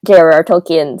that J.R.R.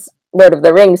 Tolkien's Lord of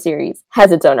the Rings series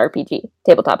has its own RPG,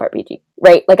 tabletop RPG,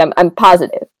 right? Like I'm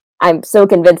positive. I'm so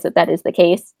convinced that is the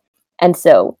case. And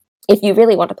so if you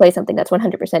really want to play something that's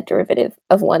 100% derivative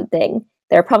of one thing,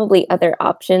 there are probably other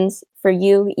options for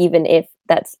you, even if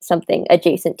that's something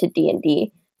adjacent to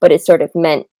D&D, but it's sort of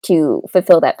meant to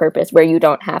fulfill that purpose where you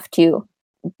don't have to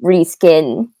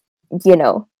reskin,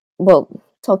 well,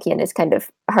 Tolkien is kind of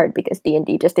hard because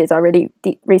D&D just is already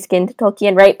reskinned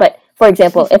Tolkien, right? But for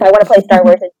example, if I want to play Star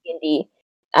Wars and D&D,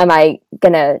 am I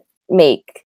gonna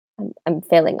make? I'm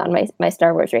failing on my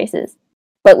Star Wars races,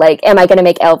 but like, am I gonna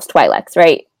make elves Twi'leks,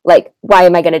 right? Like, why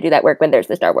am I gonna do that work when there's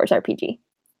the Star Wars RPG?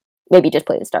 Maybe just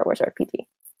play the Star Wars RPG.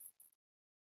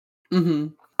 Mm-hmm.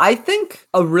 I think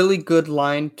a really good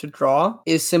line to draw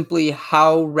is simply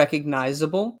how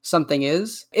recognizable something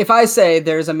is. If I say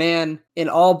there's a man in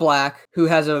all black who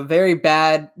has a very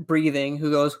bad breathing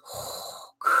who goes,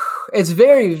 it's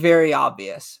very, very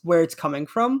obvious where it's coming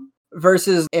from.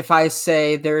 Versus if I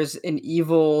say there's an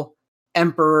evil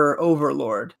emperor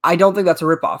overlord, I don't think that's a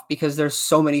ripoff because there's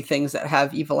so many things that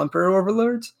have evil emperor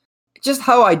overlords. just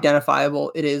how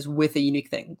identifiable it is with a unique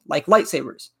thing. Like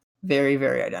lightsabers, very,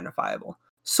 very identifiable.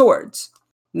 Swords,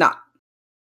 not.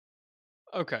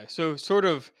 Okay, so sort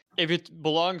of if it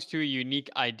belongs to a unique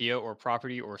idea or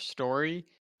property or story,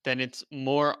 then it's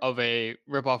more of a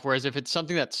ripoff. Whereas if it's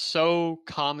something that's so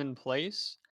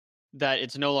commonplace that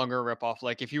it's no longer a ripoff,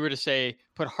 like if you were to say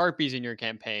put harpies in your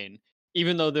campaign,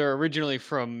 even though they're originally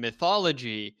from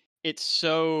mythology, it's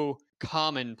so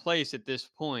commonplace at this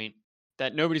point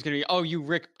that nobody's going to be, oh, you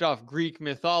ripped off Greek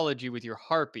mythology with your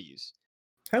harpies.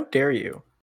 How dare you?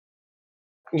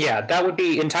 Yeah, that would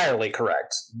be entirely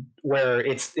correct. Where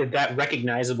it's that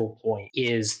recognizable point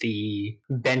is the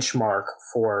benchmark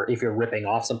for if you're ripping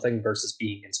off something versus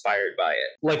being inspired by it.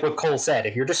 Like what Cole said,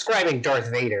 if you're describing Darth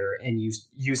Vader and you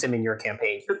use him in your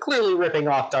campaign, you're clearly ripping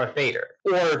off Darth Vader.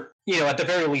 Or, at the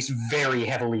very least, very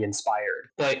heavily inspired.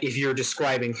 But if you're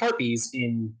describing harpies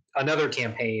in another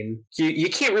campaign, you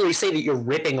can't really say that you're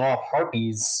ripping off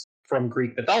harpies from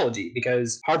Greek mythology,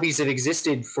 because harpies have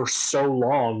existed for so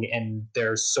long and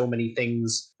there's so many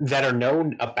things that are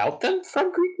known about them from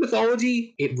Greek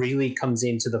mythology. It really comes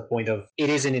into the point of it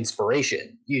is an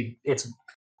inspiration. It's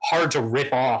hard to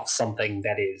rip off something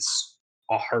that is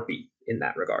a harpy in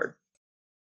that regard.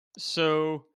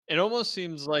 So it almost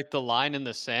seems like the line in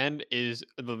the sand is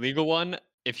the legal one.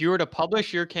 If you were to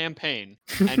publish your campaign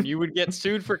and you would get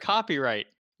sued for copyright,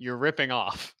 you're ripping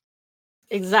off.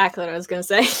 Exactly what I was going to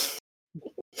say.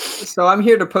 So I'm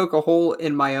here to poke a hole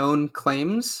in my own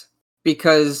claims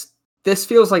because this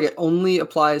feels like it only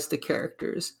applies to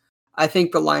characters. I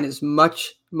think the line is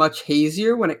much, much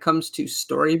hazier when it comes to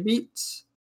story beats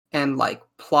and like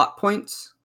plot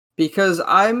points, because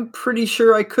I'm pretty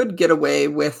sure I could get away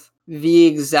with the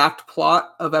exact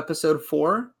plot of episode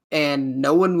 4 and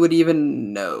no one would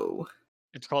even know.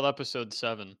 It's called episode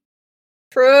 7.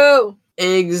 True.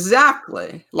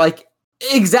 Exactly.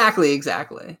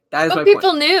 Exactly. That is But my people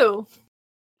point. knew.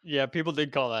 Yeah, people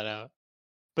did call that out.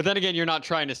 But then again, you're not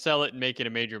trying to sell it and make it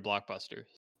a major blockbuster.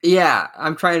 Yeah,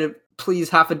 I'm trying to please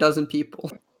half a dozen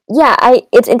people. Yeah,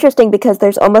 it's interesting because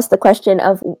there's almost the question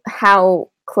of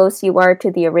how close you are to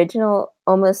the original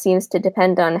almost seems to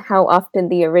depend on how often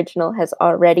the original has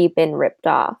already been ripped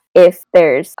off. If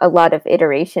there's a lot of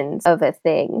iterations of a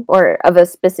thing or of a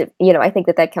specific, I think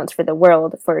that counts for the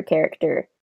world, for a character,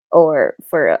 or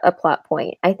for a plot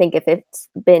point. I think if it's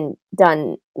been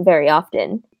done very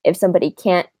often, if somebody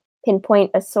can't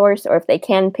pinpoint a source, or if they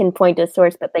can pinpoint a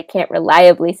source but they can't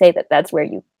reliably say that that's where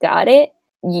you got it,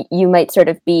 you might sort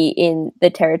of be in the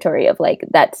territory of like,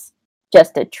 that's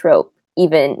just a trope,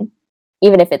 even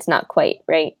if it's not quite,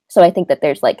 right? So I think that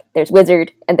there's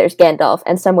wizard and there's Gandalf,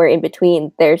 and somewhere in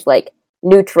between there's like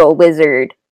neutral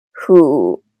wizard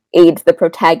who aids the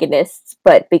protagonists,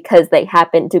 but because they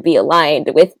happen to be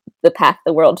aligned with the path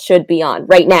the world should be on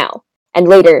right now, and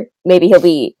later maybe he'll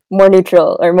be more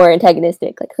neutral or more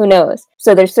antagonistic, like who knows.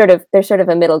 So there's sort of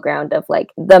a middle ground of like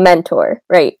the mentor,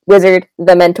 right? Wizard,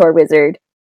 the mentor wizard,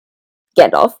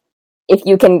 Gandalf. If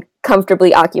you can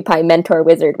comfortably occupy mentor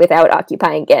wizard without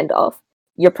occupying Gandalf,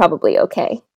 you're probably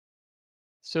okay.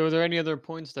 So are there any other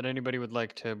points that anybody would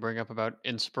like to bring up about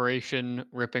inspiration,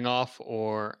 ripping off,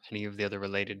 or any of the other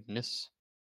relatedness?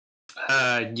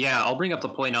 Yeah, I'll bring up the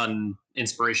point on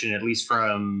inspiration, at least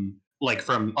from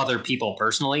other people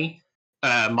personally.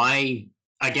 I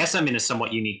guess I'm in a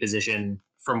somewhat unique position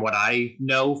from what I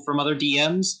know from other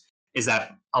DMs, is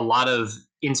that a lot of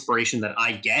inspiration that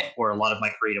I get, or a lot of my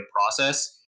creative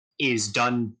process, is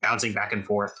done bouncing back and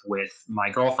forth with my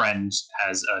girlfriend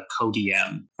as a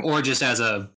co-DM, or just as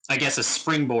a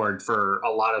springboard for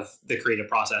a lot of the creative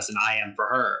process, and I am for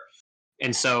her.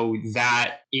 And so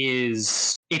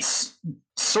it's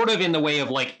sort of in the way of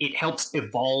like, it helps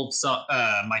evolve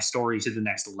my story to the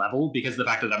next level, because the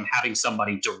fact that I'm having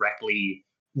somebody directly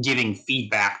giving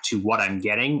feedback to what I'm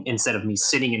getting, instead of me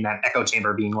sitting in that echo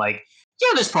chamber being like,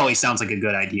 yeah, this probably sounds like a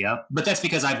good idea, but that's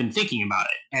because I've been thinking about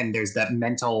it. And there's that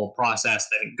mental process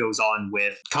that goes on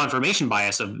with confirmation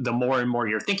bias of the more and more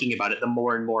you're thinking about it, the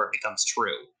more and more it becomes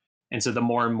true. And so the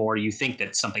more and more you think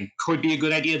that something could be a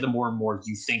good idea, the more and more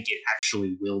you think it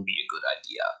actually will be a good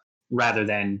idea, rather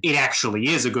than it actually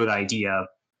is a good idea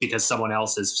because someone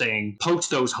else is saying,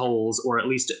 poked those holes, or at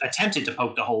least attempted to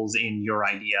poke the holes in your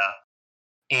idea,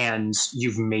 and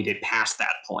you've made it past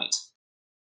that point.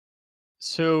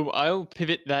 So I'll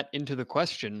pivot that into the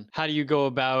question. How do you go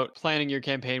about planning your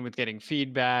campaign with getting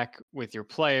feedback with your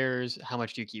players? How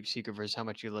much do you keep secret versus how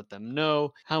much you let them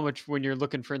know? How much, when you're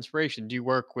looking for inspiration, do you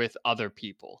work with other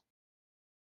people?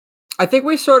 I think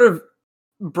we sort of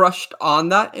brushed on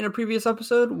that in a previous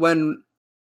episode when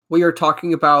we were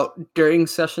talking about during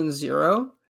session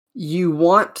 0, you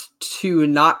want to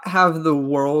not have the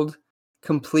world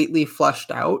completely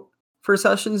fleshed out for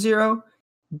session 0,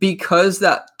 because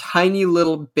that tiny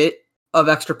little bit of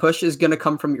extra push is going to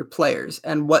come from your players,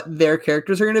 and what their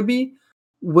characters are going to be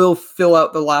will fill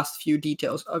out the last few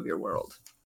details of your world.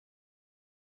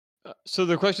 So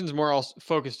the question's more also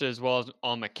focused as well as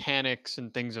on mechanics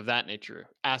and things of that nature.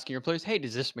 Asking your players, hey,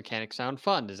 does this mechanic sound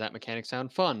fun? Does that mechanic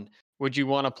sound fun? Would you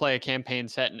want to play a campaign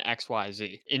set in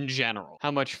XYZ in general?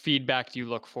 How much feedback do you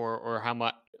look for, or how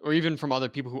much, or even from other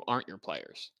people who aren't your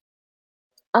players?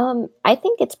 I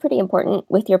think it's pretty important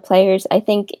with your players. I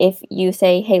think if you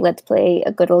say, "Hey, let's play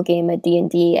a good old game of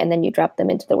D&D," and then you drop them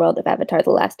into the world of Avatar: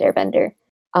 The Last Airbender,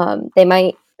 they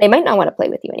might not want to play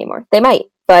with you anymore. They might,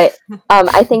 but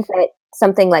I think that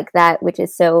something like that, which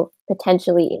is so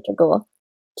potentially integral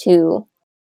to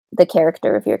the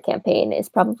character of your campaign, is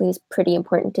probably pretty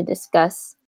important to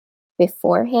discuss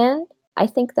beforehand. I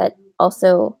think that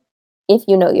also, if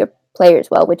you know your players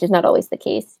well, which is not always the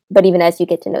case, but even as you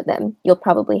get to know them, you'll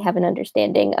probably have an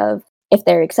understanding of if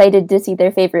they're excited to see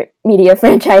their favorite media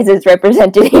franchises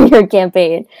represented in your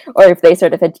campaign, or if they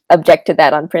sort of object to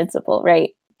that on principle,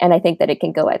 right? And I think that it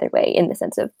can go either way, in the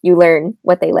sense of you learn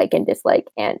what they like and dislike,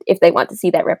 and if they want to see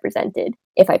that represented.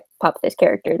 If I pop this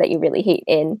character that you really hate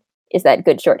in, is that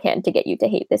good shorthand to get you to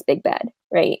hate this big bad,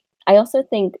 right? I also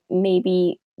think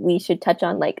maybe we should touch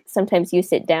on, like, sometimes you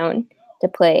sit down to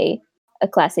play a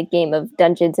classic game of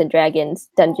Dungeons and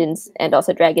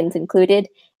also Dragons included,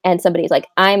 and somebody's like,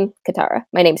 "I'm Katara.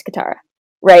 My name's Katara,"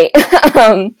 right?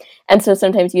 And so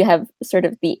sometimes you have sort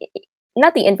of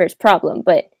not the inverse problem,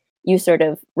 but you sort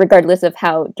of, regardless of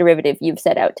how derivative you've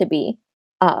set out to be,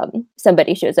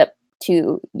 somebody shows up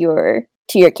to your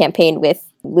campaign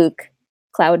with Luke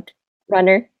Cloud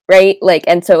Runner, right? Like,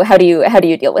 and so how do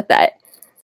you deal with that?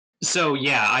 So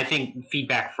yeah, I think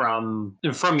feedback from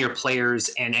your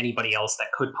players and anybody else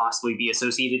that could possibly be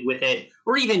associated with it,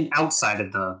 or even outside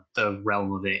of the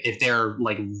realm of it, if they're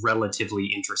like relatively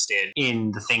interested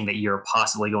in the thing that you're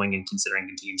possibly going and considering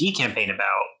a D&D campaign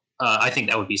about, I think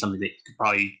that would be something that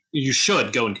you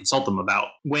should go and consult them about.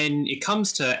 When it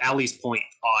comes to Ali's point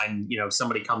on,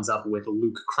 somebody comes up with a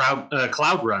Luke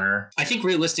Cloud Runner, I think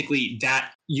realistically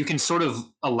that you can sort of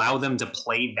allow them to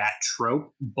play that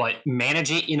trope, but manage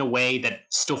it in a way that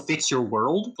still fits your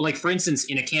world. Like, for instance,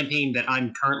 in a campaign that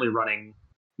I'm currently running,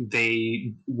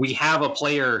 we have a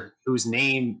player whose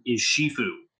name is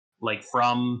Shifu, like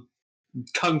from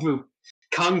Kung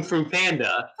Fu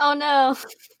Panda. Oh no.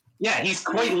 Yeah, he's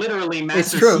quite literally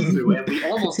Master true. Shifu, and we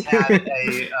almost had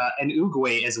an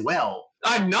Oogway as well.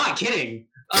 I'm not kidding.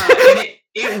 And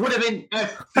it would have been a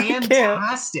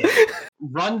fantastic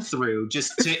run through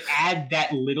just to add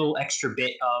that little extra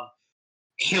bit of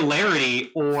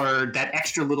hilarity or that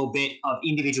extra little bit of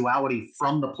individuality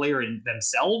from the player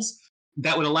themselves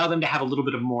that would allow them to have a little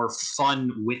bit of more fun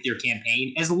with your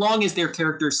campaign, as long as their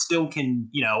characters still can,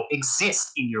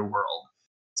 exist in your world.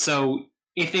 So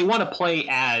if they want to play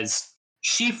as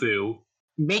Shifu,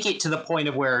 make it to the point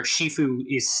of where Shifu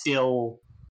is still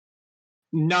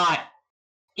not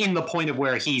in the point of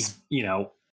where he's,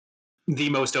 the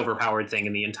most overpowered thing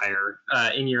in the entire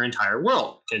in your entire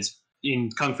world. Because in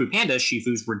Kung Fu Panda,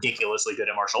 Shifu's ridiculously good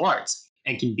at martial arts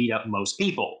and can beat up most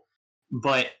people.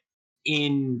 But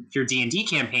in your D&D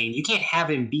campaign, you can't have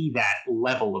him be that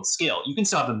level of skill. You can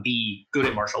still have him be good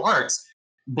at martial arts,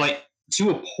 but to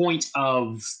a point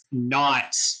of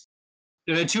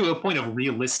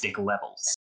realistic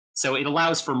levels. So it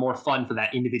allows for more fun for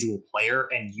that individual player,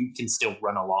 and you can still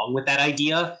run along with that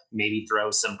idea. Maybe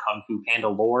throw some Kung Fu Panda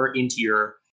lore into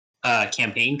your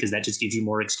campaign, because that just gives you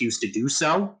more excuse to do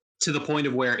so, to the point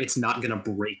of where it's not going to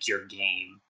break your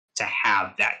game to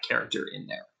have that character in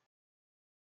there.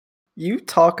 You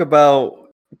talk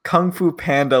about Kung Fu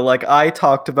Panda like I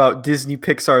talked about Disney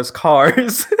Pixar's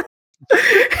Cars.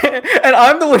 And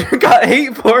I'm the one who got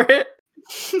hate for it.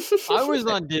 I was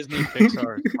on Disney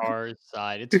Pixar Cars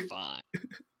side. It's fine.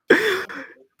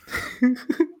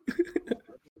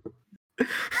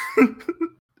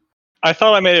 I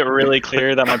thought I made it really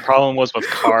clear that my problem was with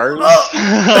Cars.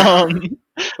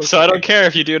 So I don't care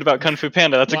if you do it about Kung Fu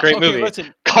Panda. That's a great movie.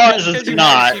 Listen, Cars is because you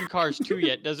not. haven't seen Cars 2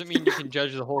 yet doesn't mean you can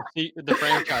judge the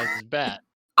franchise as bad.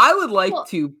 I would like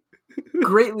to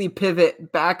greatly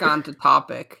pivot back onto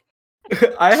topic.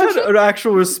 I had an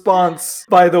actual response,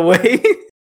 by the way.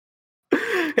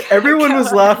 Everyone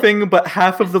was laughing, but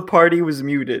half of the party was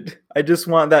muted. I just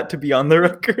want that to be on the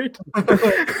record.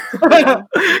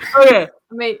 Okay.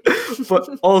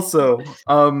 But also,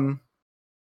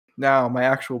 now my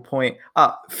actual point.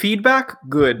 Feedback,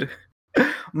 good.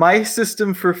 My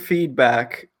system for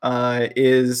feedback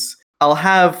is I'll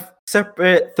have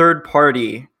separate third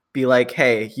party be like,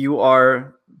 hey, you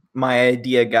are my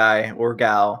idea guy or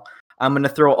gal. I'm going to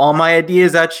throw all my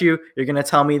ideas at you. You're going to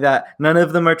tell me that none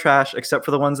of them are trash except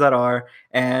for the ones that are.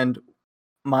 And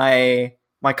my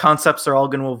concepts are all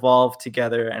going to evolve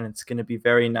together, and it's going to be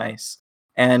very nice.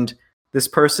 And this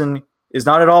person is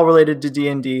not at all related to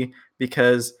D&D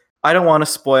because I don't want to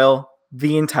spoil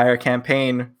the entire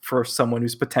campaign for someone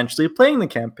who's potentially playing the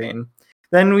campaign.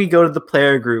 Then we go to the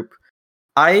player group.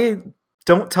 I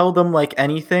don't tell them like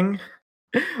anything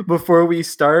before we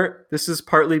start. This is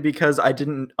partly because I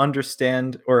didn't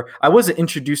understand, or I wasn't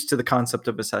introduced to the concept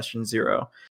of a session zero.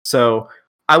 So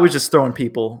I was just throwing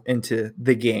people into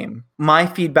the game. My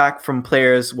feedback from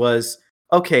players was,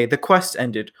 okay, the quest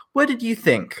ended. What did you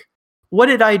think? What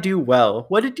did I do well?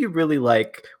 What did you really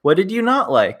like? What did you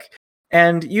not like?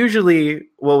 And usually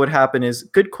what would happen is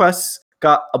good quests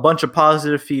got a bunch of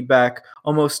positive feedback,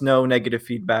 almost no negative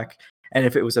feedback. And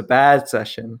if it was a bad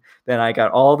session, then I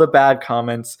got all the bad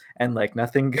comments and like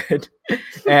nothing good.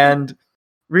 And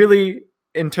really,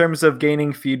 in terms of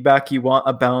gaining feedback, you want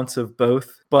a balance of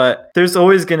both. But there's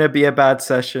always going to be a bad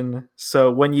session.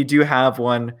 So when you do have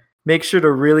one, make sure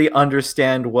to really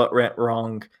understand what went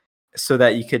wrong so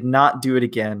that you could not do it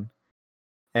again.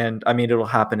 And I mean, it'll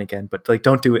happen again, but like,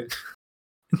 don't do it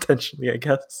intentionally, I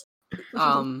guess.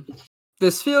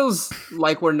 This feels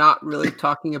like we're not really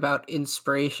talking about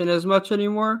inspiration as much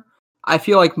anymore. I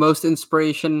feel like most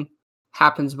inspiration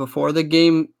happens before the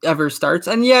game ever starts.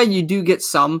 And yeah, you do get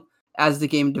some as the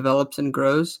game develops and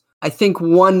grows. I think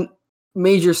one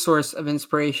major source of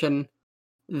inspiration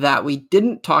that we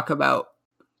didn't talk about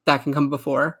that can come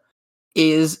before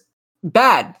is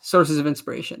bad sources of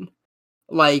inspiration.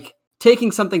 Like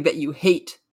taking something that you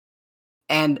hate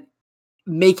and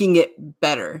making it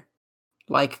better.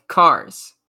 Like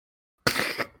Cars.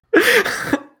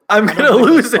 I'm gonna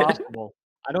lose it. Possible.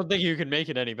 I don't think you can make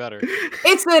it any better.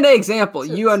 It's an example,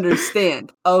 you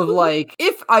understand, of like,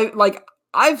 if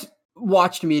I've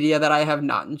watched media that I have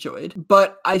not enjoyed,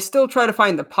 but I still try to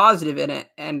find the positive in it,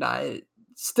 and I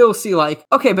still see like,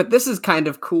 okay, but this is kind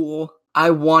of cool. I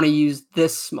want to use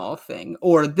this small thing,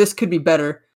 or this could be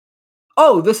better.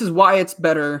 Oh, this is why it's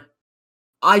better.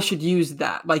 I should use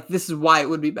that. Like, this is why it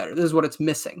would be better. This is what it's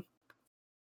missing.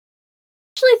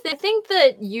 Actually, I think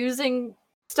that using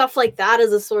stuff like that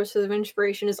as a source of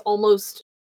inspiration is almost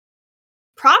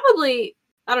probably,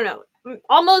 I don't know,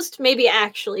 almost maybe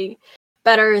actually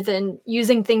better than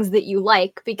using things that you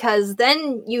like, because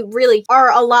then you really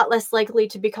are a lot less likely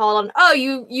to be called on, oh,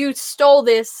 you stole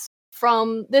this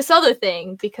from this other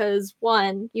thing, because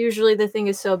one, usually the thing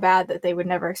is so bad that they would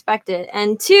never expect it,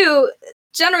 and two,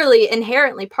 generally,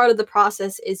 inherently, part of the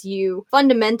process is you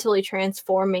fundamentally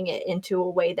transforming it into a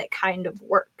way that kind of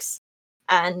works.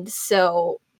 And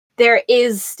so there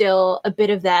is still a bit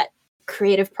of that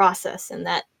creative process and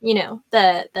that, you know,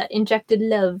 that injected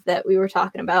love that we were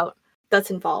talking about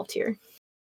that's involved here.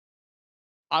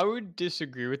 I would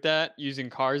disagree with that, using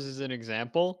Cars as an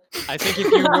example. I think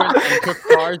if you went and took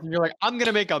Cars and you're like, I'm going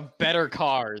to make a better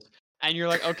Cars. And you're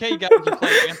like, okay, you got to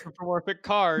play anthropomorphic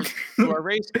cars who are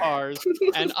race cars,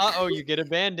 and you get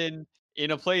abandoned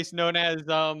in a place known as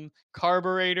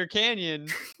Carburetor Canyon.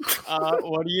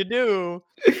 What do?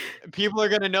 People are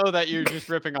gonna know that you're just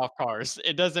ripping off Cars.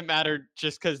 It doesn't matter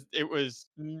just because it was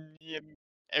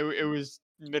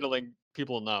middling.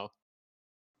 People know.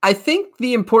 I think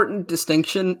the important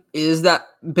distinction is that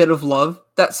bit of love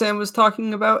that Sam was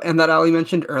talking about and that Ali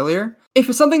mentioned earlier. If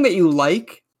it's something that you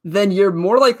like, then you're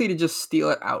more likely to just steal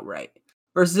it outright.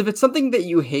 Versus if it's something that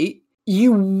you hate,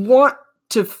 you want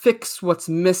to fix what's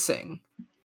missing.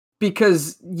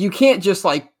 Because you can't just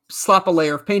like slap a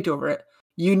layer of paint over it.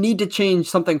 You need to change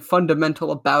something fundamental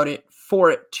about it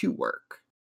for it to work.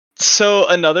 So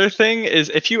another thing is,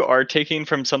 if you are taking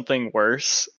from something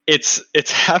worse,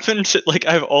 it's happened to, like,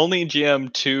 I've only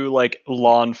GM'd 2 like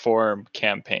lawn form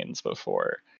campaigns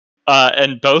before.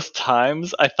 And both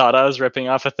times I thought I was ripping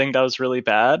off a thing that was really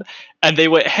bad. And they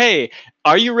went, hey,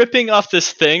 are you ripping off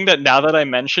this thing that now that I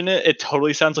mention it, it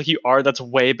totally sounds like you are. That's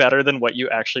way better than what you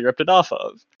actually ripped it off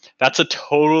of. That's a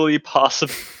totally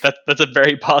possible, that's a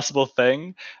very possible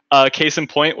thing. Case in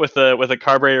point with a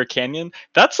Carburetor Canyon,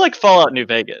 that's like Fallout New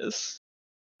Vegas.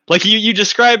 Like you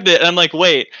described it, and I'm like,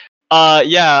 wait,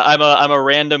 yeah, I'm a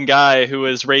random guy who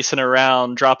is racing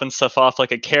around, dropping stuff off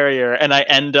like a carrier, and I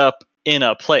end up in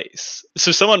a place.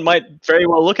 So someone might very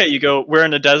well look at you, go, we're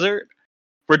in a desert,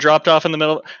 we're dropped off in the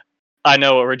middle, I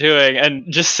know what we're doing,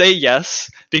 and just say yes,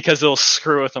 because it'll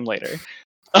screw with them later.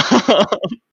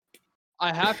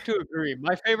 I have to agree.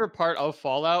 My favorite part of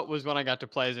Fallout was when I got to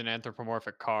play as an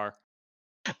anthropomorphic car.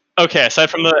 Okay, aside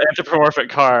from the anthropomorphic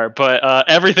car, but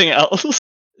everything else.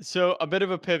 So a bit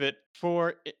of a pivot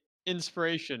for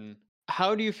inspiration.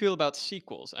 How do you feel about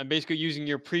sequels? And basically using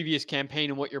your previous campaign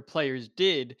and what your players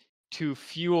did to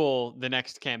fuel the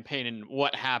next campaign and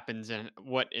what happens and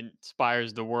what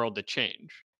inspires the world to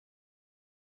change.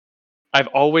 I've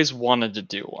always wanted to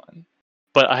do one,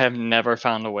 but I have never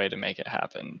found a way to make it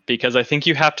happen because I think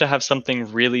you have to have something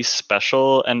really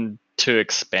special and to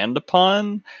expand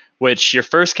upon, which your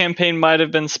first campaign might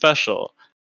have been special.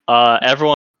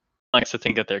 Everyone likes to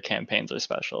think that their campaigns are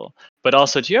special, but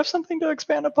also, do you have something to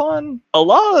expand upon? A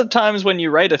lot of times when you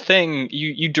write a thing,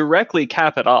 you directly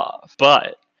cap it off,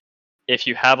 but if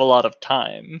you have a lot of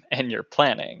time and you're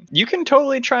planning, you can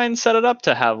totally try and set it up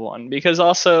to have one. Because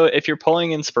also, if you're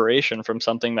pulling inspiration from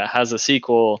something that has a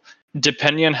sequel,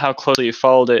 depending on how closely you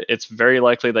followed it, it's very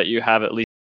likely that you have at least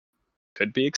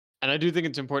could be. And I do think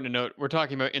it's important to note we're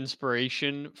talking about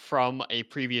inspiration from a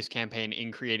previous campaign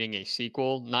in creating a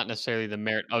sequel, not necessarily the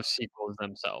merit of sequels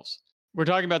themselves. We're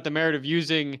talking about the merit of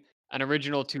using an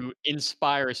original to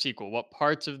inspire a sequel. What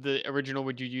parts of the original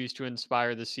would you use to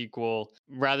inspire the sequel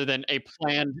rather than a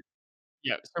planned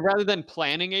so rather than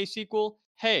planning a sequel,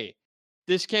 hey,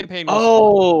 this campaign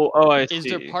was fun. I Is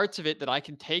there see. parts of it that I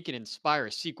can take and inspire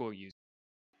a sequel using?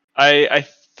 I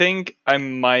think I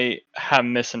might have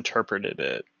misinterpreted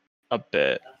it a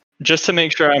bit. Just to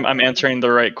make sure I'm answering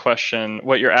the right question,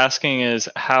 what you're asking is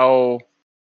how.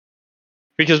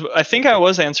 Because I think I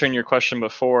was answering your question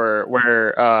before,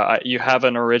 where you have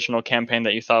an original campaign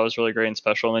that you thought was really great and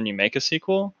special, and then you make a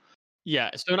sequel.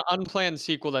 Yeah, so an unplanned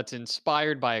sequel that's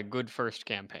inspired by a good first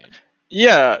campaign.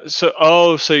 Yeah.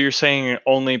 So you're saying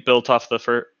only built off the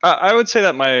first? I would say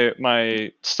that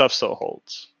my stuff still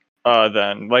holds.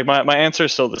 Then like my answer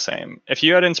is still the same. If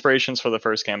you had inspirations for the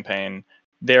first campaign,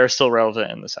 they are still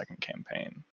relevant in the second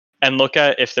campaign. And look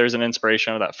at if there's an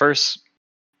inspiration of that first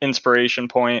inspiration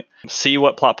point. See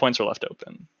what plot points are left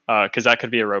open, because that could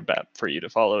be a roadmap for you to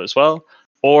follow as well.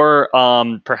 Or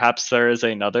perhaps there is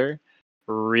another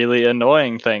really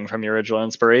annoying thing from your original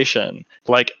inspiration,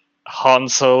 like Han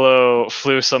Solo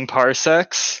flew some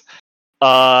parsecs,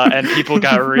 and people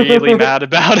got really mad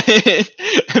about it.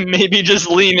 Maybe just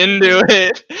lean into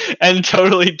it and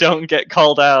totally don't get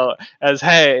called out as,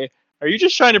 hey, are you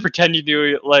just trying to pretend you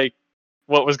knew like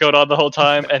what was going on the whole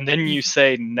time? And then you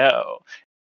say no.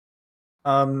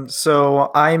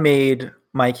 So I made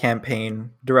my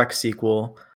campaign direct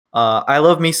sequel. I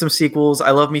love me some sequels.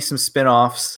 I love me some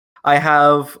spin-offs. I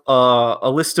have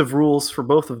a list of rules for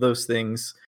both of those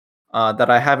things that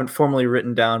I haven't formally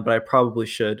written down, but I probably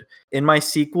should. In my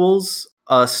sequels,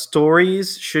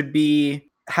 stories should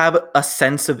have a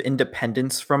sense of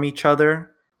independence from each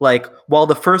other. Like while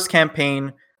the first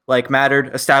campaign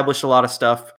mattered, established a lot of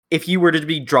stuff. If you were to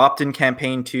be dropped in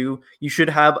campaign 2, you should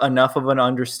have enough of an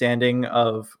understanding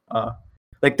of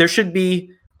there should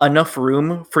be enough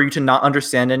room for you to not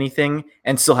understand anything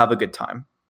and still have a good time.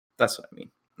 That's what I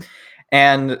mean.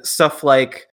 And stuff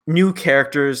like new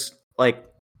characters, like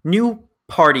new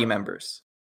party members.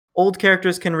 Old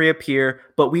characters can reappear,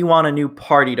 but we want a new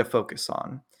party to focus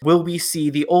on. Will we see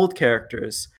the old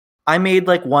characters? I made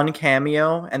one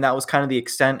cameo, and that was kind of the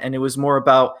extent, and it was more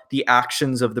about the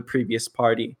actions of the previous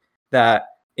party that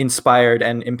inspired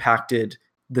and impacted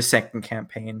the second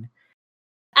campaign.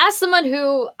 As someone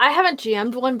who I haven't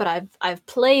GM'd one, but I've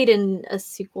played in a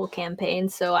sequel campaign,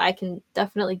 so I can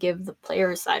definitely give the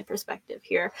player side perspective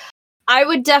here. I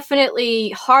would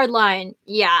definitely hardline,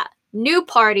 new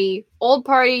party, old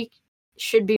party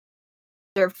should be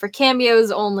reserved for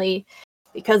cameos only,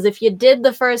 because if you did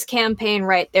the first campaign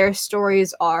right, their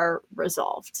stories are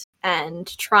resolved. And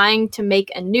trying to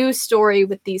make a new story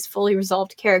with these fully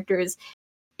resolved characters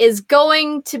is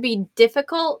going to be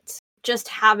difficult. Just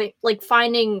having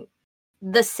finding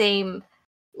the same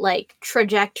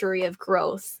trajectory of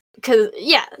growth, because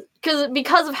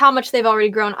of how much they've already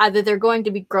grown, either they're going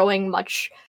to be growing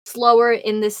much slower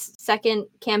in this second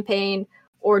campaign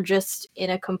or just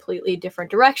in a completely different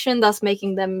direction, thus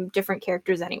making them different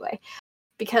characters anyway.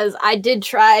 Because I did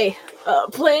try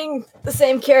playing the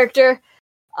same character.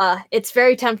 It's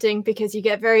very tempting because you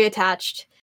get very attached,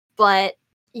 but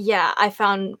I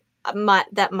found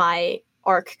that my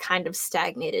arc kind of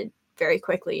stagnated very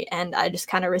quickly, and I just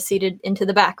kind of receded into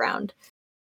the background.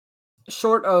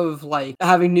 Short of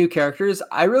having new characters,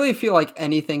 I really feel like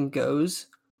anything goes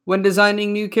when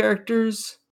designing new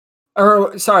characters.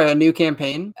 Or sorry, a new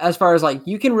campaign. As far as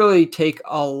you can really take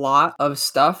a lot of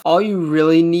stuff. All you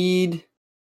really need,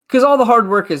 because all the hard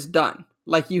work is done.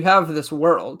 You have this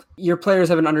world. Your players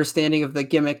have an understanding of the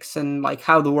gimmicks and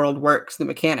how the world works, the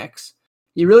mechanics.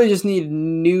 You really just need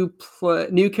new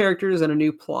characters and a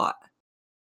new plot.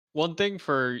 One thing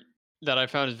that I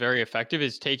found is very effective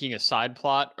is taking a side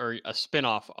plot or a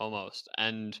spin-off almost.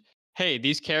 And hey,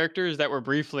 these characters that were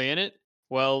briefly in it,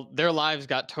 well, their lives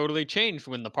got totally changed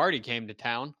when the party came to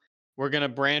town. We're going to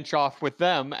branch off with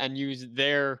them and use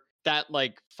that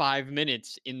like 5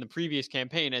 minutes in the previous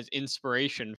campaign as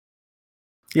inspiration.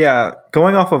 Yeah,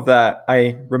 going off of that,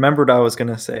 I remembered I was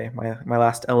gonna say my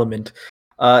last element.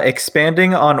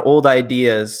 Expanding on old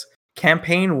ideas.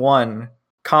 Campaign 1,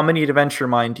 comedy adventure,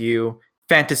 mind you,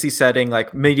 fantasy setting,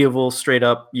 like medieval, straight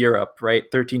up Europe, right?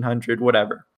 1300,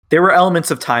 whatever. There were elements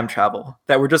of time travel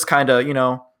that were just kind of,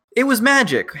 it was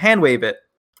magic. Hand wave it.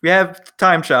 We have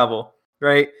time travel,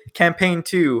 right? Campaign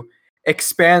 2,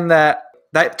 expand that.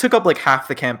 That took up like half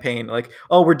the campaign. Like,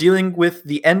 oh, we're dealing with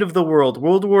the end of the world.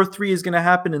 World War III is going to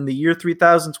happen in the year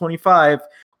 3025.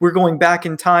 We're going back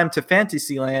in time to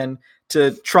Fantasyland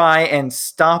to try and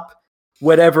stop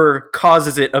whatever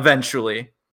causes it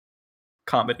eventually.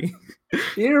 Comedy.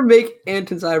 You never make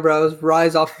Anton's eyebrows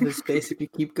rise off of his face if you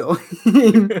keep going.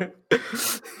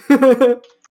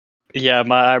 Yeah,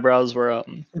 my eyebrows were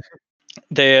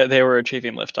they were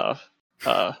achieving liftoff.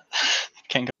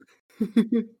 Can't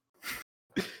go.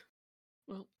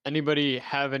 Well, anybody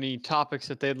have any topics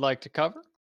that they'd like to cover?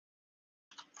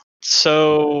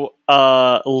 So,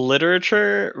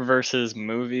 literature versus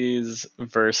movies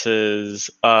versus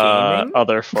Gaming?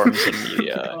 other forms of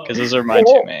media, because those are my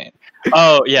two main.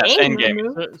 Oh yes, and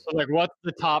gaming. So like, what's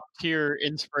the top tier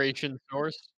inspiration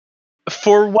source?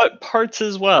 For what parts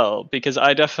as well? Because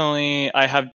I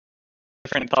have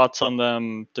different thoughts on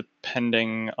them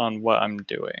depending on what I'm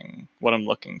doing, what I'm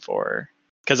looking for.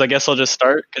 Because I guess I'll just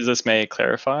start because this may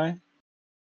clarify.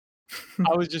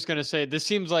 I was just going to say, this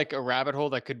seems like a rabbit hole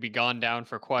that could be gone down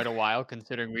for quite a while,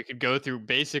 considering we could go through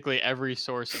basically every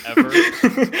source ever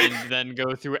and then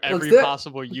go through every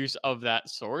possible use of that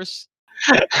source.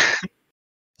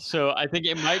 So I think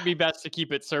it might be best to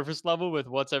keep it surface level with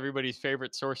what's everybody's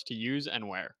favorite source to use and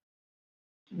where.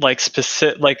 Like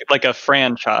specific, like a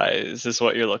franchise is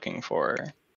what you're looking for.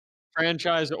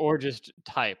 Franchise or just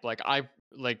type, like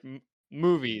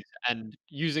movies and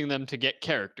using them to get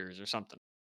characters or something.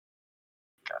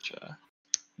 Gotcha.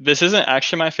 This isn't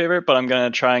actually my favorite, but I'm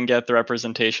going to try and get the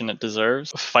representation it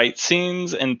deserves. Fight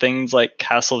scenes and things like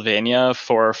Castlevania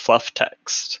for fluff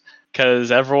text.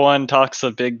 Because everyone talks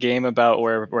a big game about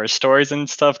where stories and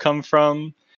stuff come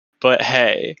from. But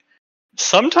hey,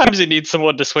 sometimes you need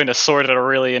someone to swing a sword in a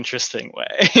really interesting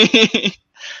way.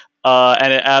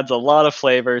 And it adds a lot of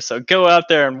flavor. So go out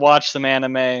there and watch some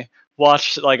anime.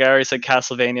 Watch, like I already said,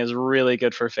 Castlevania is really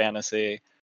good for fantasy.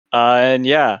 And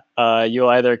yeah, you'll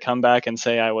either come back and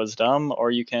say I was dumb,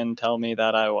 or you can tell me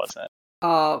that I wasn't.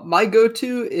 My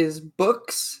go-to is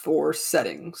books for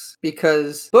settings,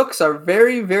 because books are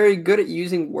very, very good at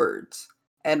using words.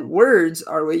 And words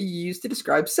are what you use to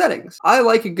describe settings. I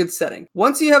like a good setting.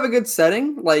 Once you have a good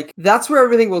setting, like, that's where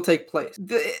everything will take place.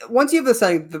 Once you have the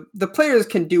setting, the players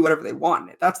can do whatever they want in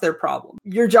it. That's their problem.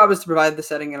 Your job is to provide the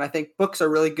setting, and I think books are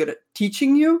really good at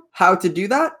teaching you how to do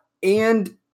that,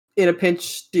 and in a pinch,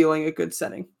 stealing a good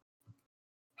setting.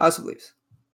 House of Leaves.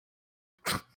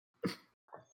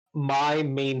 My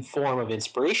main form of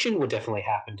inspiration would definitely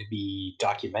happen to be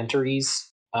documentaries,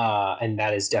 and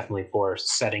that is definitely for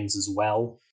settings as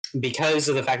well. Because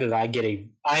of the fact that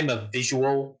I'm a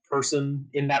visual person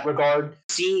in that regard,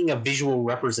 seeing a visual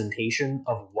representation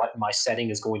of what my setting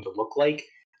is going to look like,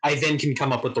 I then can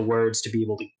come up with the words to be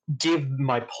able to give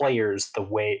my players the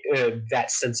way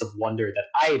that sense of wonder that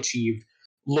I achieved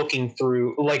looking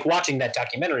through, like watching that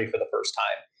documentary for the first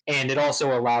time. And it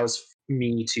also allows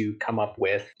me to come up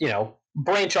with,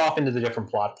 branch off into the different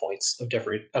plot points of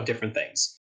different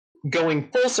things. Going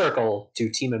full circle to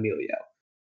Team Emilio.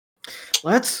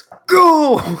 Let's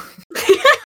go!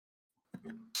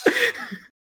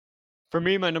 For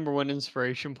me, my number one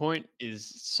inspiration point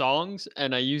is songs,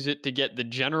 and I use it to get the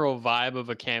general vibe of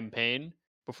a campaign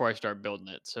before I start building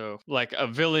it. So, like a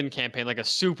villain campaign, like a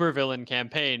super villain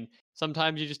campaign,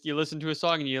 sometimes you listen to a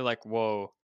song and you're like,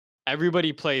 whoa,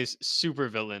 everybody plays super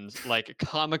villains, like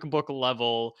comic book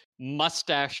level,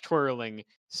 mustache twirling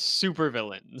super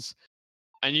villains.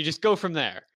 And you just go from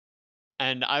there.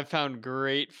 And I've found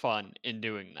great fun in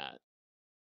doing that.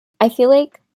 I feel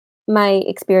like my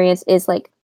experience is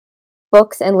like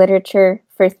books and literature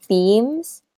for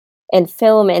themes, and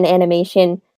film and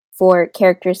animation for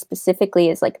characters specifically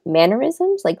is like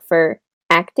mannerisms, like for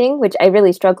acting, which I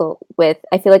really struggle with.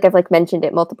 I feel like I've like mentioned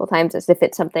it multiple times as if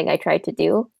it's something I try to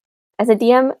do. As a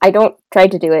DM, I don't try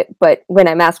to do it, but when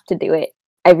I'm asked to do it,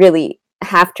 I really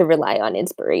have to rely on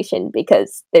inspiration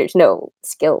because there's no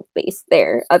skill base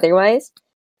there otherwise.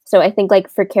 So I think like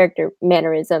for character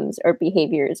mannerisms or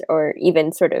behaviors, or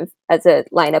even sort of as a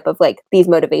lineup of like these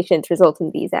motivations result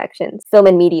in these actions, film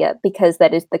and media, because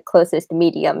that is the closest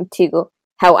medium to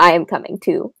how I am coming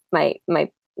to my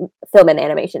film and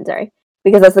animation, sorry,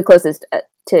 because that's the closest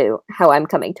to how I'm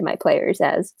coming to my players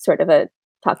as sort of a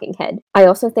talking head. I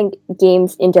also think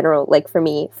games in general, like for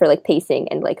me, for like pacing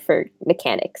and like for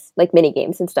mechanics, like mini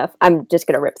games and stuff, I'm just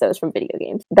gonna rip those from video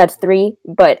games. That's 3,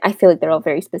 but I feel like they're all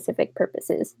very specific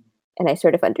purposes, and I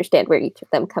sort of understand where each of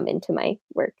them come into my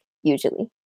work usually.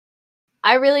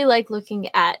 I really like looking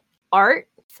at art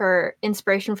for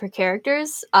inspiration for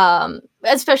characters,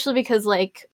 especially because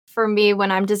like for me,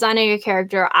 when I'm designing a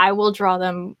character, I will draw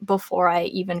them before I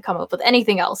even come up with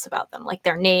anything else about them, like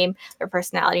their name, their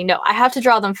personality. No, I have to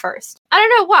draw them first. I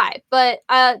don't know why, but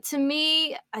to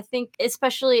me, I think,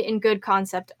 especially in good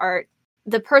concept art,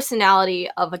 the personality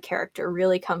of a character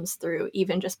really comes through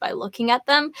even just by looking at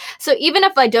them. So even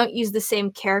if I don't use the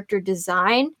same character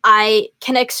design, I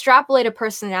can extrapolate a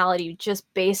personality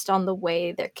just based on the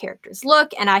way their characters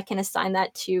look, and I can assign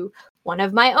that to one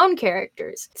of my own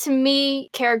characters. To me,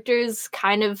 characters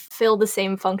kind of fill the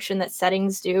same function that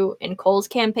settings do in Cole's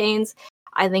campaigns.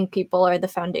 I think people are the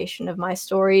foundation of my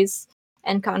stories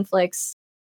and conflicts.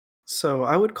 So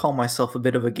I would call myself a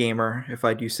bit of a gamer, if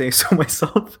I do say so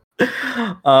myself.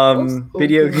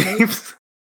 Video games.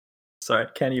 Sorry, I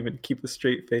can't even keep a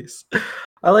straight face.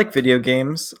 I like video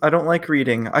games. I don't like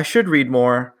reading. I should read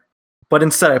more, but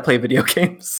instead I play video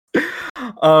games.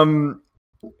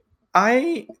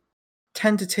 I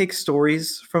tend to take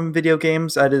stories from video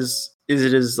games. That is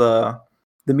the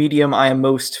medium I am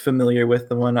most familiar with,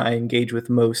 the one I engage with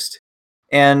most.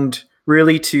 And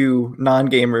really, to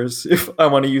non-gamers, if I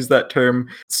want to use that term,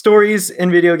 stories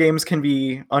in video games can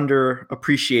be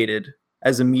underappreciated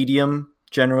as a medium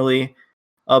generally,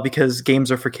 because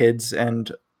games are for kids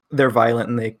and they're violent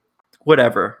and they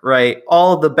whatever, right?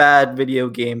 All the bad video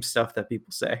game stuff that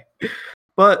people say.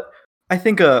 But I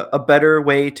think a better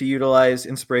way to utilize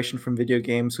inspiration from video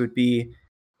games would be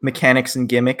mechanics and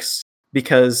gimmicks,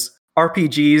 because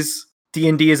RPGs,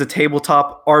 D&D is a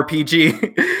tabletop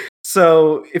RPG.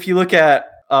 So if you look at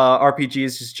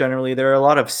RPGs just generally, there are a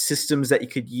lot of systems that you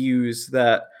could use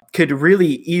that could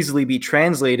really easily be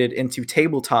translated into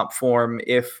tabletop form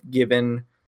if given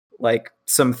like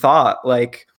some thought.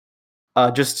 Like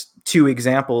just 2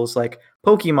 examples, like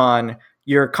Pokemon,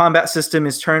 your combat system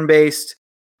is turn-based.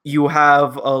 You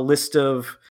have a list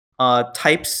of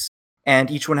types, and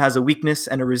each one has a weakness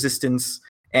and a resistance,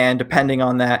 and depending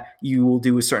on that, you will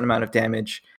do a certain amount of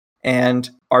damage. And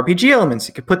RPG elements,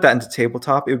 you could put that into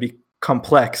tabletop. It would be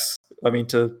complex, I mean,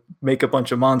 to make a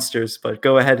bunch of monsters, but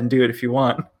go ahead and do it if you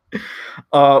want.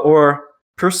 Or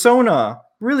Persona,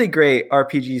 really great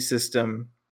RPG system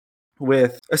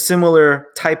with a similar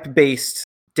type-based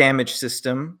damage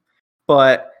system,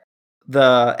 but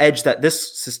the edge that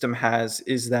this system has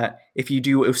is that if you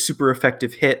do a super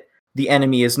effective hit, the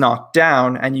enemy is knocked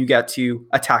down and you get to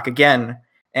attack again.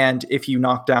 And if you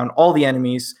knock down all the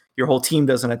enemies, your whole team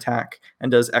doesn't attack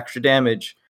and does extra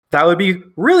damage. That would be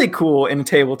really cool in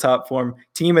tabletop form.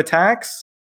 Team attacks,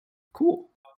 cool.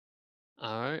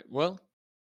 All right. Well,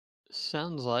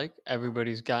 sounds like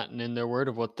everybody's gotten in their word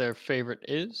of what their favorite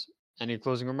is. Any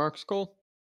closing remarks, Cole?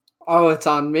 Oh, it's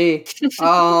on me.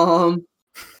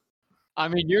 I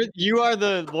mean, you are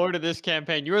the lord of this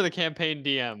campaign. You are the campaign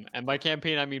DM, and by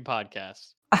campaign I mean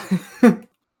podcast.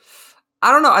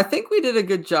 I don't know. I think we did a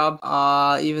good job,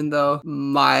 even though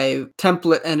my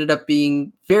template ended up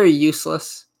being very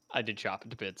useless. I did chop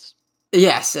it to bits.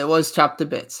 Yes, it was chopped to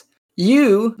bits.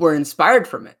 You were inspired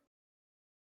from it.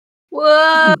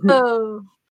 Whoa.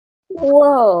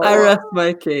 Whoa. I rest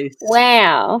my case.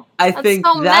 Wow. I That's think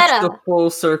so that's meta. the full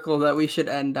circle that we should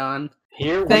end on.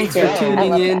 Here Thanks we for go. I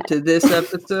tuning love in that. to this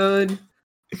episode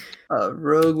of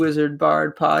Rogue Wizard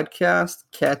Bard Podcast.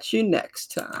 Catch you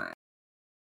next time.